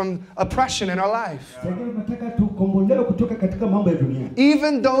deliverance from oppression in our life. Saa ingine tunataka tukombolewe kutoka katika mambo ya dunia.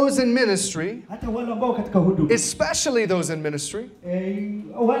 Even those in ministry, hata wale ambao katika huduma, especially those in ministry,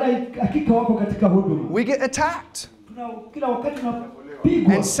 wale hakika wako katika huduma, we get attacked. Kila wakati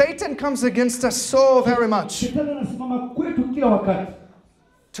tunapigwa. And Satan comes against us so very much Shetani anasimama kwetu kila wakati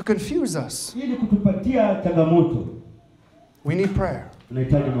to confuse us. ili kutupatia changamoto. We need prayer.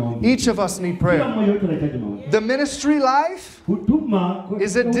 Tunahitaji maombi. Each of us need prayer. Kila mmoja wetu anahitaji maombi. The ministry life Huduma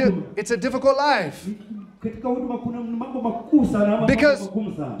is it's a difficult life. Katika huduma kuna mambo makuu sana, Because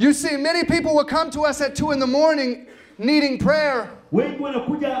you see, many people will come to us at 2 in the morning needing prayer. Wengi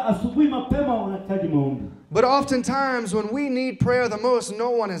wanakuja asubuhi mapema wanahitaji maombi. But oftentimes when we need prayer the most, no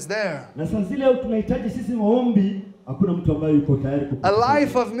one is there. Na saa zile tunahitaji sisi maombi, hakuna mtu ambaye yuko tayari kukusikia. A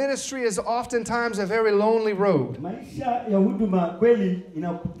life of ministry is oftentimes a very lonely road. Maisha ya huduma kweli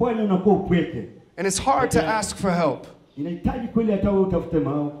inakufanya unakuwa upweke. And it's hard to ask for help. Inahitaji kweli hata wewe utafute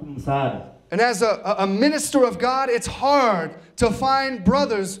msaada. And as a minister of God, it's hard to find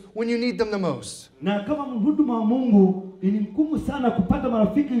brothers when you need them the most. Na kama mhuduma wa Mungu, ni ngumu sana kupata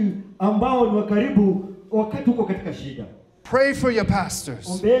marafiki ambao ni wa karibu wakati uko katika shida. Pray for your pastors.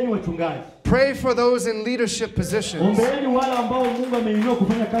 Ombeeni wachungaji. Pray for those in leadership positions. Ombeeni wale ambao Mungu ameinua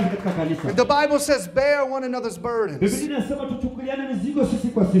kufanya kazi katika kanisa. The Bible says, bear one another's burdens. Biblia inasema tuchukuliane mizigo sisi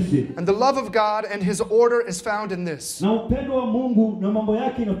kwa sisi. And the love of God and His order is found in this. Na upendo wa Mungu na mambo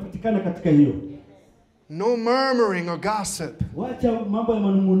yake inapatikana katika hiyo. No murmuring or gossip. Wacha mambo ya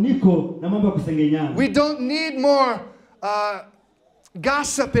manunguniko na mambo ya kusengenyana. We don't need more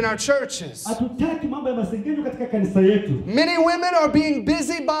gossip in our churches. Hatutaki mambo ya masengenyo katika kanisa yetu. Many women are being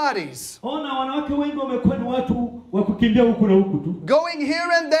busybodies. Ona wanawake wengi wamekuwa ni watu wa kukimbia huku na huku tu. Going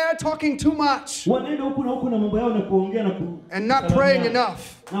here and there, talking too much. Wanaenda huku na huku na mambo yao na kuongea na and not praying enough.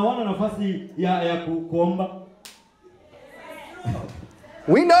 Na wana nafasi ya kuomba.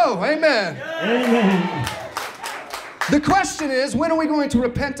 We know, amen. Amen. The question is, when are we going to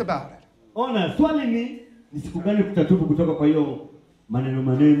repent about it? Ona, swali ni siku gani tutatubu kutoka kwa hiyo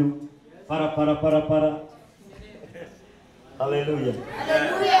maneno para. Hallelujah.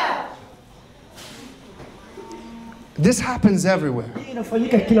 Hallelujah. This happens everywhere. Hii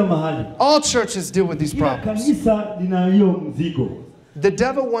inafanyika kila mahali. All churches deal with these problems. Kanisa lina hiyo mzigo. The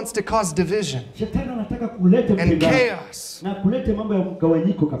devil wants to cause division Shetani anataka kuleta and chaos na kuleta mambo ya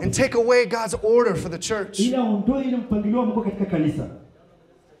mgawanyiko kabisa. and take away God's order for the church. Ili aondoe ile mpangilio wa Mungu katika kanisa.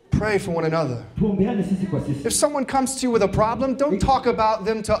 Pray for one another. Tuombeane sisi kwa sisi. If someone comes to you with a problem, don't talk about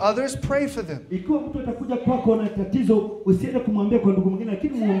them to others, pray for them. Ikiwa mtu atakuja kwako na tatizo, usiende kumwambia kwa ndugu mwingine,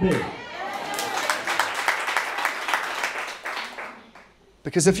 lakini muombee.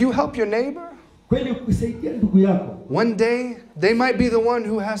 Because if you help your neighbor, kweli ukisaidia ndugu yako, one day they might be the one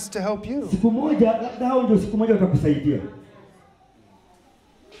who has to help you. Siku moja labda hao ndio siku moja watakusaidia.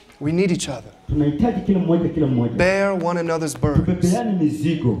 We need each other. Tunahitaji kila mmoja. Bear one another's burdens. Tupepeane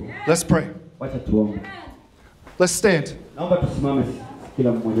mizigo. Let's pray. Wacha tuombe. Let's stand. Naomba tusimame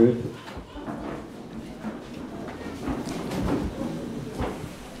kila mmoja wetu.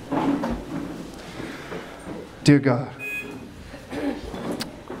 Dear God,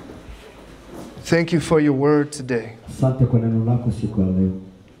 thank you for your word today. Asante kwa neno lako siku ya leo.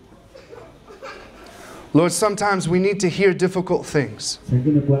 Lord, sometimes we need to hear difficult things.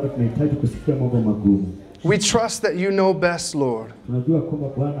 Sangine Bwana tunahitaji kusikia mambo magumu. We trust that you know best, Lord. Tunajua kwamba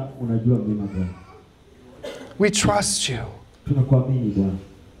Bwana unajua mema Bwana. We trust you. Tunakuamini Bwana.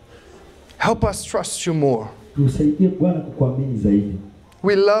 Help us trust you more. Tusaidie Bwana kukuamini zaidi.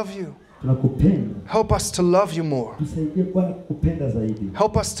 We love you. Tunakupenda. Help us to love you more. Tusaidie Bwana kukupenda zaidi.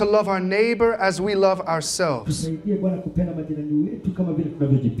 Help us to love our neighbor as we love ourselves. Tusaidie Bwana kupenda majirani wetu kama vile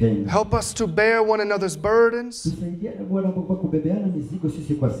tunavyojipenda. Help us to bear one another's burdens. Tusaidie Bwana kwa kubebeana mizigo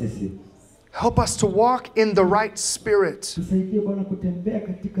sisi kwa sisi. Help us to walk in the right spirit. Tusaidie Bwana kutembea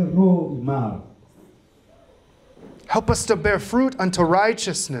katika roho imara. Help us to bear fruit unto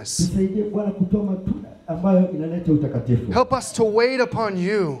righteousness. Tusaidie Bwana kutoa matunda ambayo inaleta utakatifu. Help us to wait upon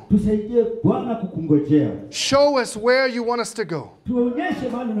you. Tusaidie Bwana kukungojea. Show us where you want us to go. Tuonyeshe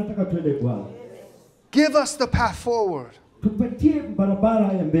mahali unataka tuende Bwana. Give us the path forward. Tupatie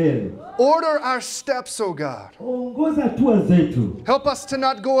barabara ya mbele. Order our steps, O God. Ongoza hatua zetu. Help us to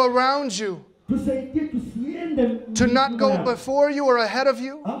not go around you, Tusaidie tusiende to not go before you or ahead of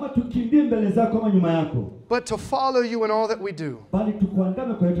you, ama tukimbie mbele zako ama nyuma yako. but to follow you in all that we do. Bali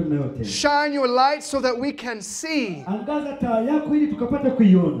tukuandame kwa yote tunayotenda. Shine your light so that we can see. Angaza taa yako ili tukapate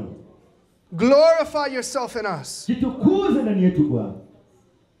kuiona. Glorify yourself in us. Jitukuze ndani yetu Bwana.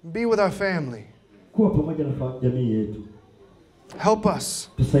 Be with our family. Kuwa pamoja na jamii yetu. Help us.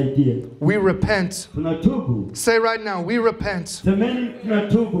 Tusaidie. We repent. Tunatubu. Say right now, we repent. Semeni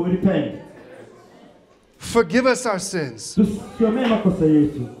tunatubu, we repent. Forgive us our sins. Tusiomee makosa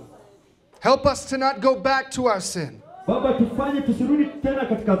yetu. Help us to not go back to our sin. Baba, tufanye tusirudi tena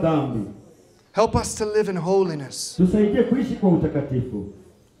katika dhambi. Help us to live in holiness. Tusaidie kuishi kwa utakatifu.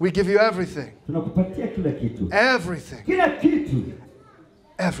 We give you everything. Tunakupatia kila kitu. Everything. Kila kitu.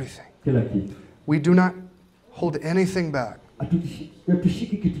 Everything. Kila kitu. We do not hold anything back.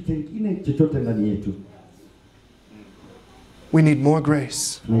 Hatushiki kitu kingine chochote ndani yetu. We need more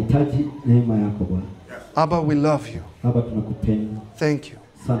grace. Tunahitaji neema yako Bwana. Abba, we love you. Baba, tunakupenda. Thank you.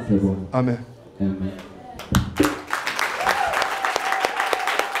 Asante Bwana. Amen. Amen.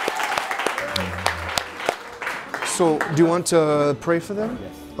 So, do you want to pray for them?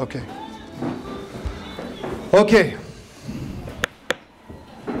 Yes. Okay. Okay.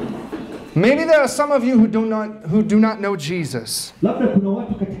 Maybe there are some of you who do not know Jesus. Labda kuna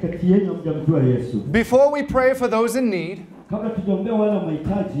watu katikati yenu hamjamjua Yesu. Before we pray for those in need, Kabla tujaombea wale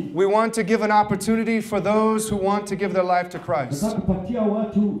mahitaji, we want to give an opportunity for those who want to give their life to Christ. nataka kupatia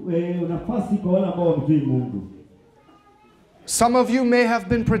watu nafasi kwa wale ambao wamjui Mungu. Some of you may have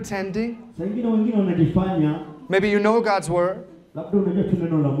been pretending. Sasa wengine wanajifanya. Maybe you know God's word. Labda unajua tu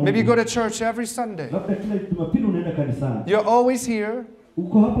neno la Mungu. Maybe you go to church every Sunday. Labda kila Jumapili unaenda kanisani. You're always here.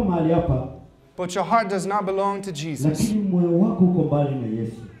 Uko hapa mahali hapa. But your heart does not belong to Jesus. Lakini moyo wako uko mbali na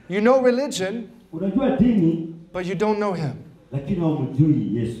Yesu. You know religion, Unajua dini, but you don't know Him. lakini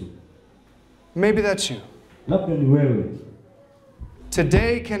haumjui Yesu. Maybe that's you. Labda ni wewe.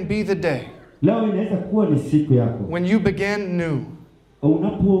 Today can be the day Leo inaweza kuwa ni siku yako. when you begin new.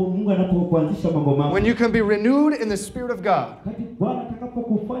 Mungu anapokuanzisha mambo mapya. When you can be renewed in the Spirit of God. Wakati Bwana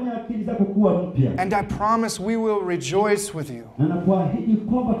atakapokufanya akili zako kuwa mpya. And I promise we will rejoice with you. Na nakuahidi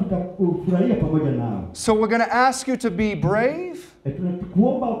kwamba tutakufurahia pamoja nao. So we're going to ask you to be brave.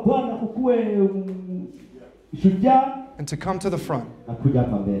 Tunakuomba Bwana ukuwe shujaa And to come to the front. na kuja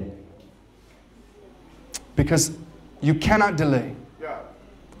hapa mbele. Because you cannot delay.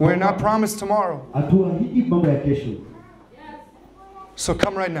 We're not promised tomorrow. Hatuahidi mambo ya kesho. So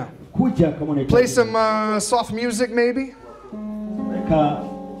come right now. Kuja kama unahitaji. Play some soft music maybe.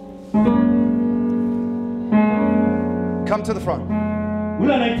 Come to the front.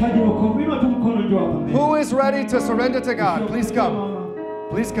 Who is ready to surrender to God? Please come.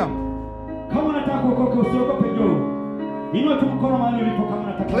 Please come.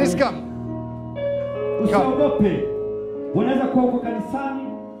 Please come.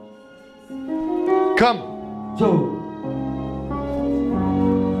 Come.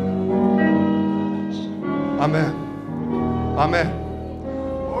 Amen. Amen.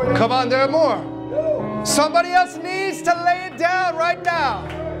 Come on, there are more. Somebody else needs to lay it down right now.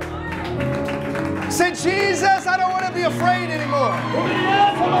 Say, Jesus, I don't want to be afraid anymore.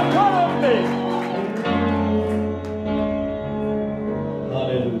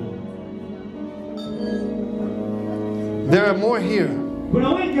 Hallelujah. There are more here.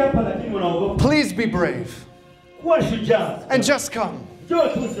 Please be brave. And just come.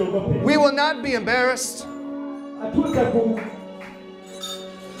 We will not be embarrassed.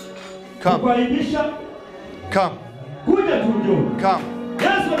 Come. Come. Come.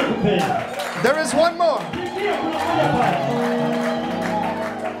 There is one more.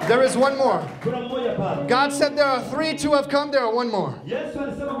 There is one more. God said there are 3 to have come. There are one more.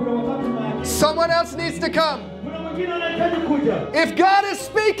 Someone else needs to come. If God is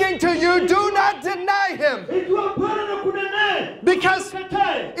speaking to you, do not deny Him. Because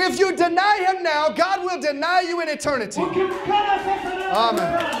if you deny Him now, God will deny you in eternity.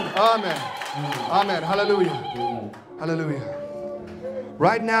 Amen. Amen. Amen. Hallelujah. Hallelujah.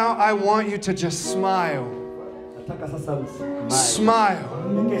 Right now, I want you to just smile. Smile.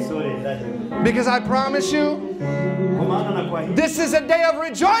 Because I promise you, this is a day of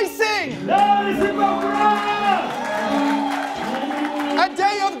rejoicing. A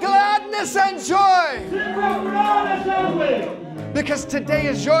day of gladness and joy. Because today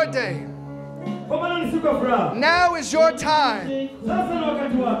is your day. Kwa maana ni siku ya furaha. Now is your time. Sasa ni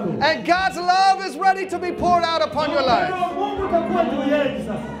wakati wako. And God's love is ready to be poured out upon your life. Mungu utakuwa juu yetu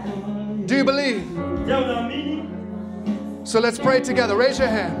sasa. Do you believe? Je, unaamini? So let's pray together. Raise your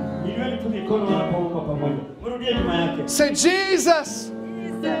hand. Inueni tu mikono wanapoomba pamoja. Mrudie nyuma yake. Say, Jesus,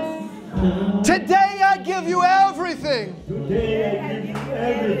 today I give you everything. Today I give you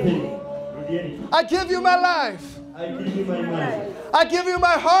everything. Rudieni. I give you my life. I give you my mind. I give you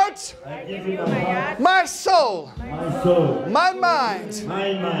my heart, I give you my heart, my soul, my soul, my mind,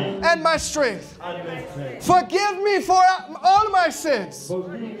 my mind, and my strength. and my strength. Forgive me for all my sins.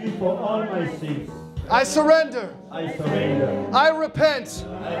 Forgive me for all my sins. I surrender. I surrender. I repent.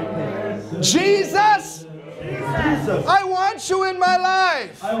 I repent. Jesus, Jesus, I want you in my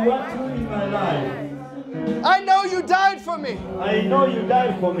life. I want you in my life. I know you died for me. I know you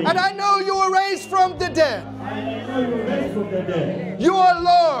died for me. And I know you were raised from the dead. I know you raised from the dead. You are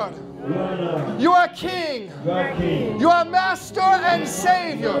Lord. You are Lord. You are King. You are King. You are Master and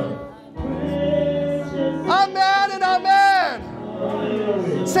Savior. Amen and amen.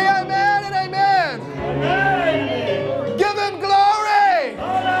 Say amen and amen. Amen. Give him glory.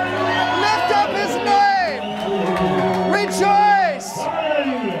 Lift up his name. Rejoice.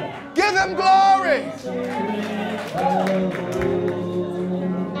 Hallelujah. Give him glory.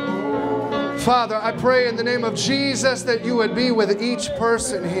 Father, I pray in the name of Jesus that you would be with each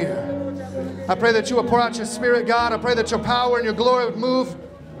person here. I pray that you would pour out your Spirit, God. I pray that your power and your glory would move.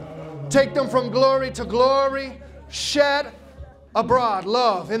 Take them from glory to glory. Shed abroad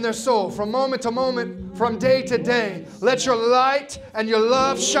love in their soul from moment to moment, from day to day. Let your light and your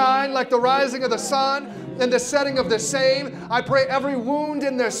love shine like the rising of the sun and the setting of the same. I pray every wound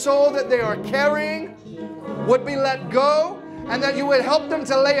in their soul that they are carrying would be let go, and that you would help them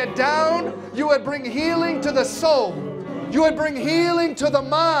to lay it down. You would bring healing to the soul. You would bring healing to the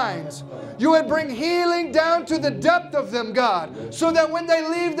mind. You would bring healing down to the depth of them, God, so that when they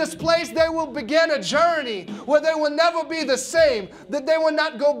leave this place, they will begin a journey where they will never be the same, that they will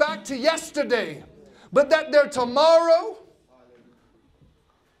not go back to yesterday, but that their tomorrow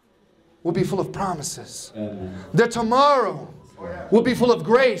will be full of promises. Amen. Their tomorrow will be full of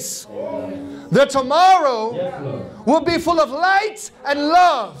grace. Their tomorrow Yes, Lord. will be full of light and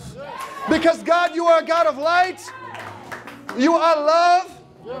love. Because God, you are a God of light. You are love.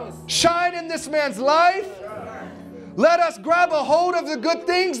 Shine in this man's life. Let us grab a hold of the good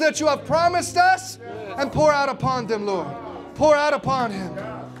things that you have promised us and pour out upon them, Lord. Pour out upon him.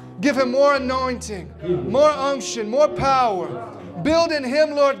 Give him more anointing, more unction, more power. Build in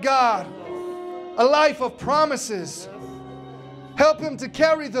him, Lord God, a life of promises. Help him to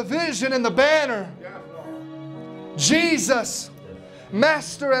carry the vision and the banner. Jesus,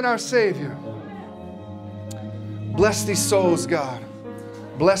 Master and our Savior. Bless these souls, God.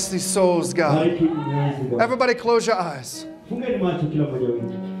 Bless these souls, God. Bariki Mwenyezi Mungu. Everybody close your eyes. Fungeni macho kila mmoja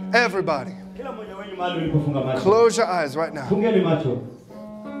wenu. Everybody. Kila mmoja wenu mahali ulipofunga macho. Close your eyes right now. Fungeni macho.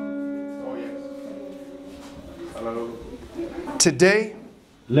 Today,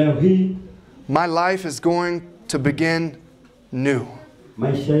 Leo hii my life is going to begin new.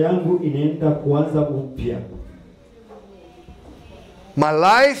 maisha yangu inaenda kuanza upya. My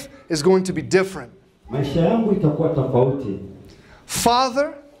life is going to be different. Maisha yangu itakuwa tofauti.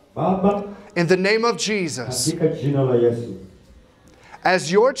 Father, Baba, in the name of Jesus, katika jina la Yesu.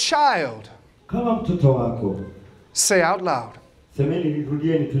 as your child, Kama mtoto wako, say out loud. semeni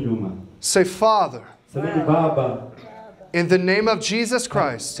rudieni tu nyuma. Say, Father, Semeni Baba, in the name of Jesus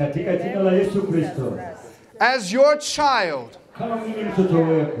Christ, katika jina la Yesu Kristo. as your child, Kama mimi mtoto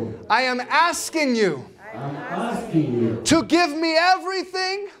wako, I am asking you I'm asking you to give me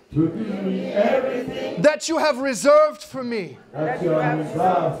everything to give me everything that you have reserved for me. that you have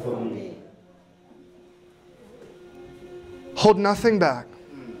reserved for me. Hold nothing back.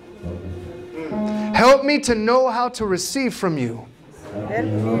 Help me to know how to receive from you. Help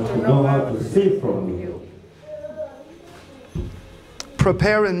me to know how to receive from you.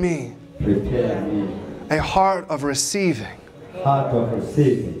 Prepare in me Prepare me a heart of receiving. heart of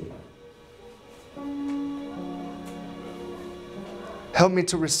receiving. Help me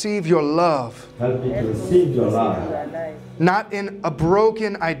to receive your love, Help me to receive your love, not in a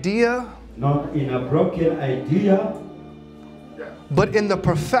broken idea, not in a broken idea, but in the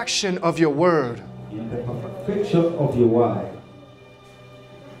perfection of your word. in the perfection of your word.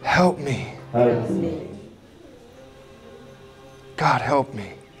 Help me. Help me. God, help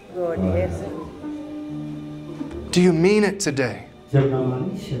me. God, yes. Do you mean it today? Je,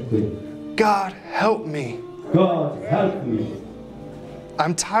 unamaanisha kweli? God, help me. God, help me.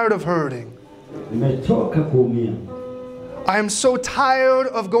 I'm tired of hurting. Nimechoka kuumia. I am so tired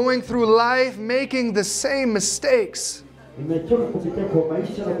of going through life making the same mistakes. Nimechoka kupitia kwa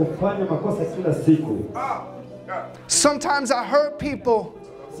maisha na kufanya makosa kila siku. Sometimes I hurt people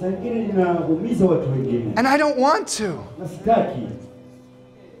Saa ingine ninaumiza watu wengine. and I don't want to. Na sitaki.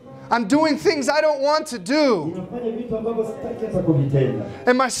 I'm doing things I don't want to do. Ninafanya vitu ambavyo sitaki hata kuvitenda.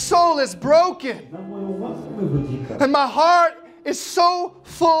 And my soul is broken. Na moyo wangu umevunjika. And my heart is so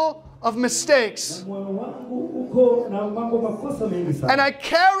full of mistakes. Na moyo wangu uko na mambo makosa mengi sana. And I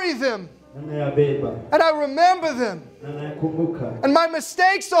carry them. Na nayabeba. And I remember them. Na nayakumbuka. And my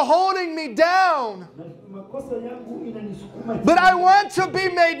mistakes are holding me down. Na makosa yangu inanisukuma. But I want to be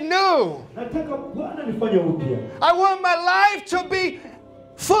made new. Nataka Bwana nifanye upya. I want my life to be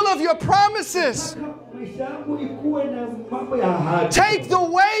full of your promises. Maisha yangu ikuwe na mambo ya ahadi. Take the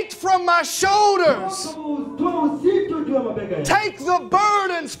weight from my shoulders. Toa uzito juu ya mabega yangu. Take the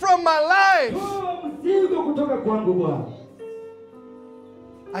burdens from my life. Toa mzigo kutoka kwangu Bwana.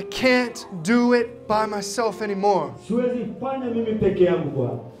 I can't do it by myself anymore. Siwezi fanya mimi peke yangu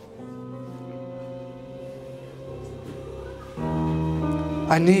Bwana.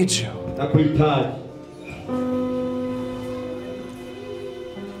 I need you. Nakuhitaji.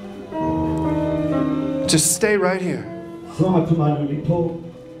 Just stay right here. Soma tu mahali ulipo.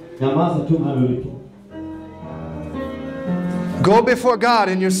 Nyamaza tu mahali ulipo. Go before God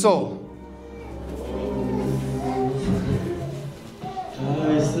in your soul.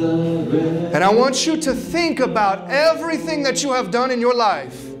 And I want you to think about everything that you have done in your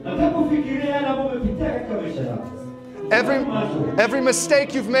life. Nataka ufikirie yale ambayo umepitia katika maisha yako. Every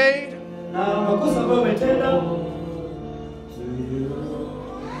mistake you've made. Na makosa ambayo umetenda.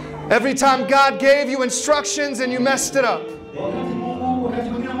 Every time God gave you instructions and you messed it up. Wakati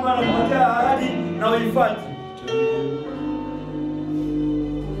mwingine Mungu anakupatia ahadi na uifuate.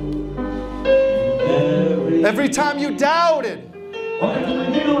 Every time you doubted. Wakati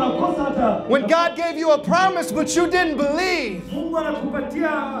mwingine unakosa hata. When God gave you a promise but you didn't believe. Mungu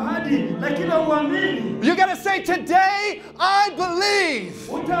anakupatia ahadi lakini huamini. You got to say, today I believe.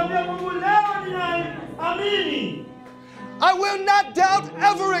 Utaambia Mungu leo ninaamini. I will not doubt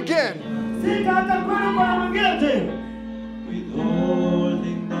ever again. Sita hata kwenda kwa mwingine tena.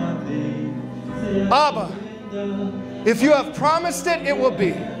 Abba, if you have promised it, it will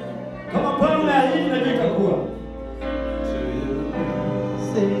be. Kama Bwana umeahidi na itakuwa.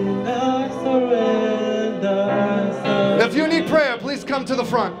 If you need prayer, please come to the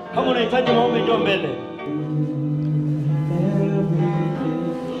front. Kama unahitaji maombi njoo mbele.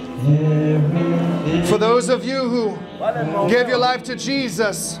 For those of you who gave your life to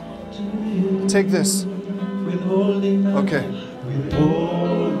Jesus, take this. Okay.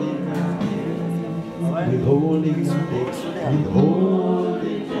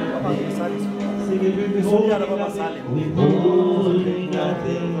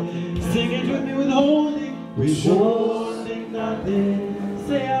 Sing it with me, withholding nothing.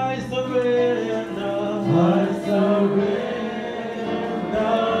 Say I surrender, I surrender.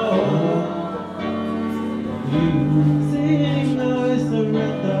 Sing I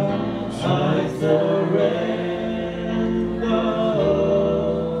surrender, I surrender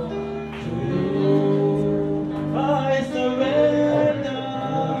to you. I surrender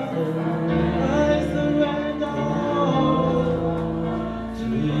to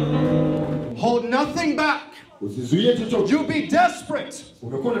you. Hold nothing back. Usizuie chochote. You be desperate.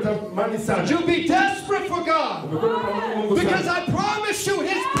 Umekuwa unatamani sana. You be desperate for God. Umekuwa unatamani Mungu sana. Because I promise you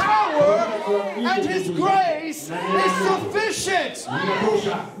His power and His grace is sufficient.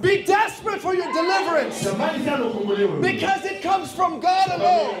 Inatosha. Be desperate for your deliverance. Tamani sana ukombolewe. Because it comes from God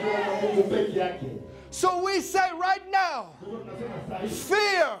alone. Mungu peke yake. So we say right now,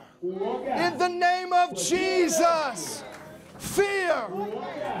 fear in the name of Jesus. Fear,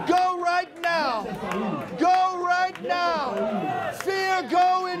 go right now. Go right now. Fear,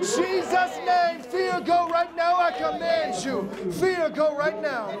 go in Jesus' name. Fear, go right now. I command you. Fear, go right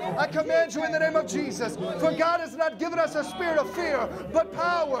now. I command you in the name of Jesus. For God has not given us a spirit of fear, but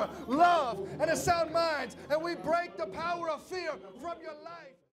power, love, and a sound mind. And we break the power of fear from your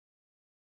life.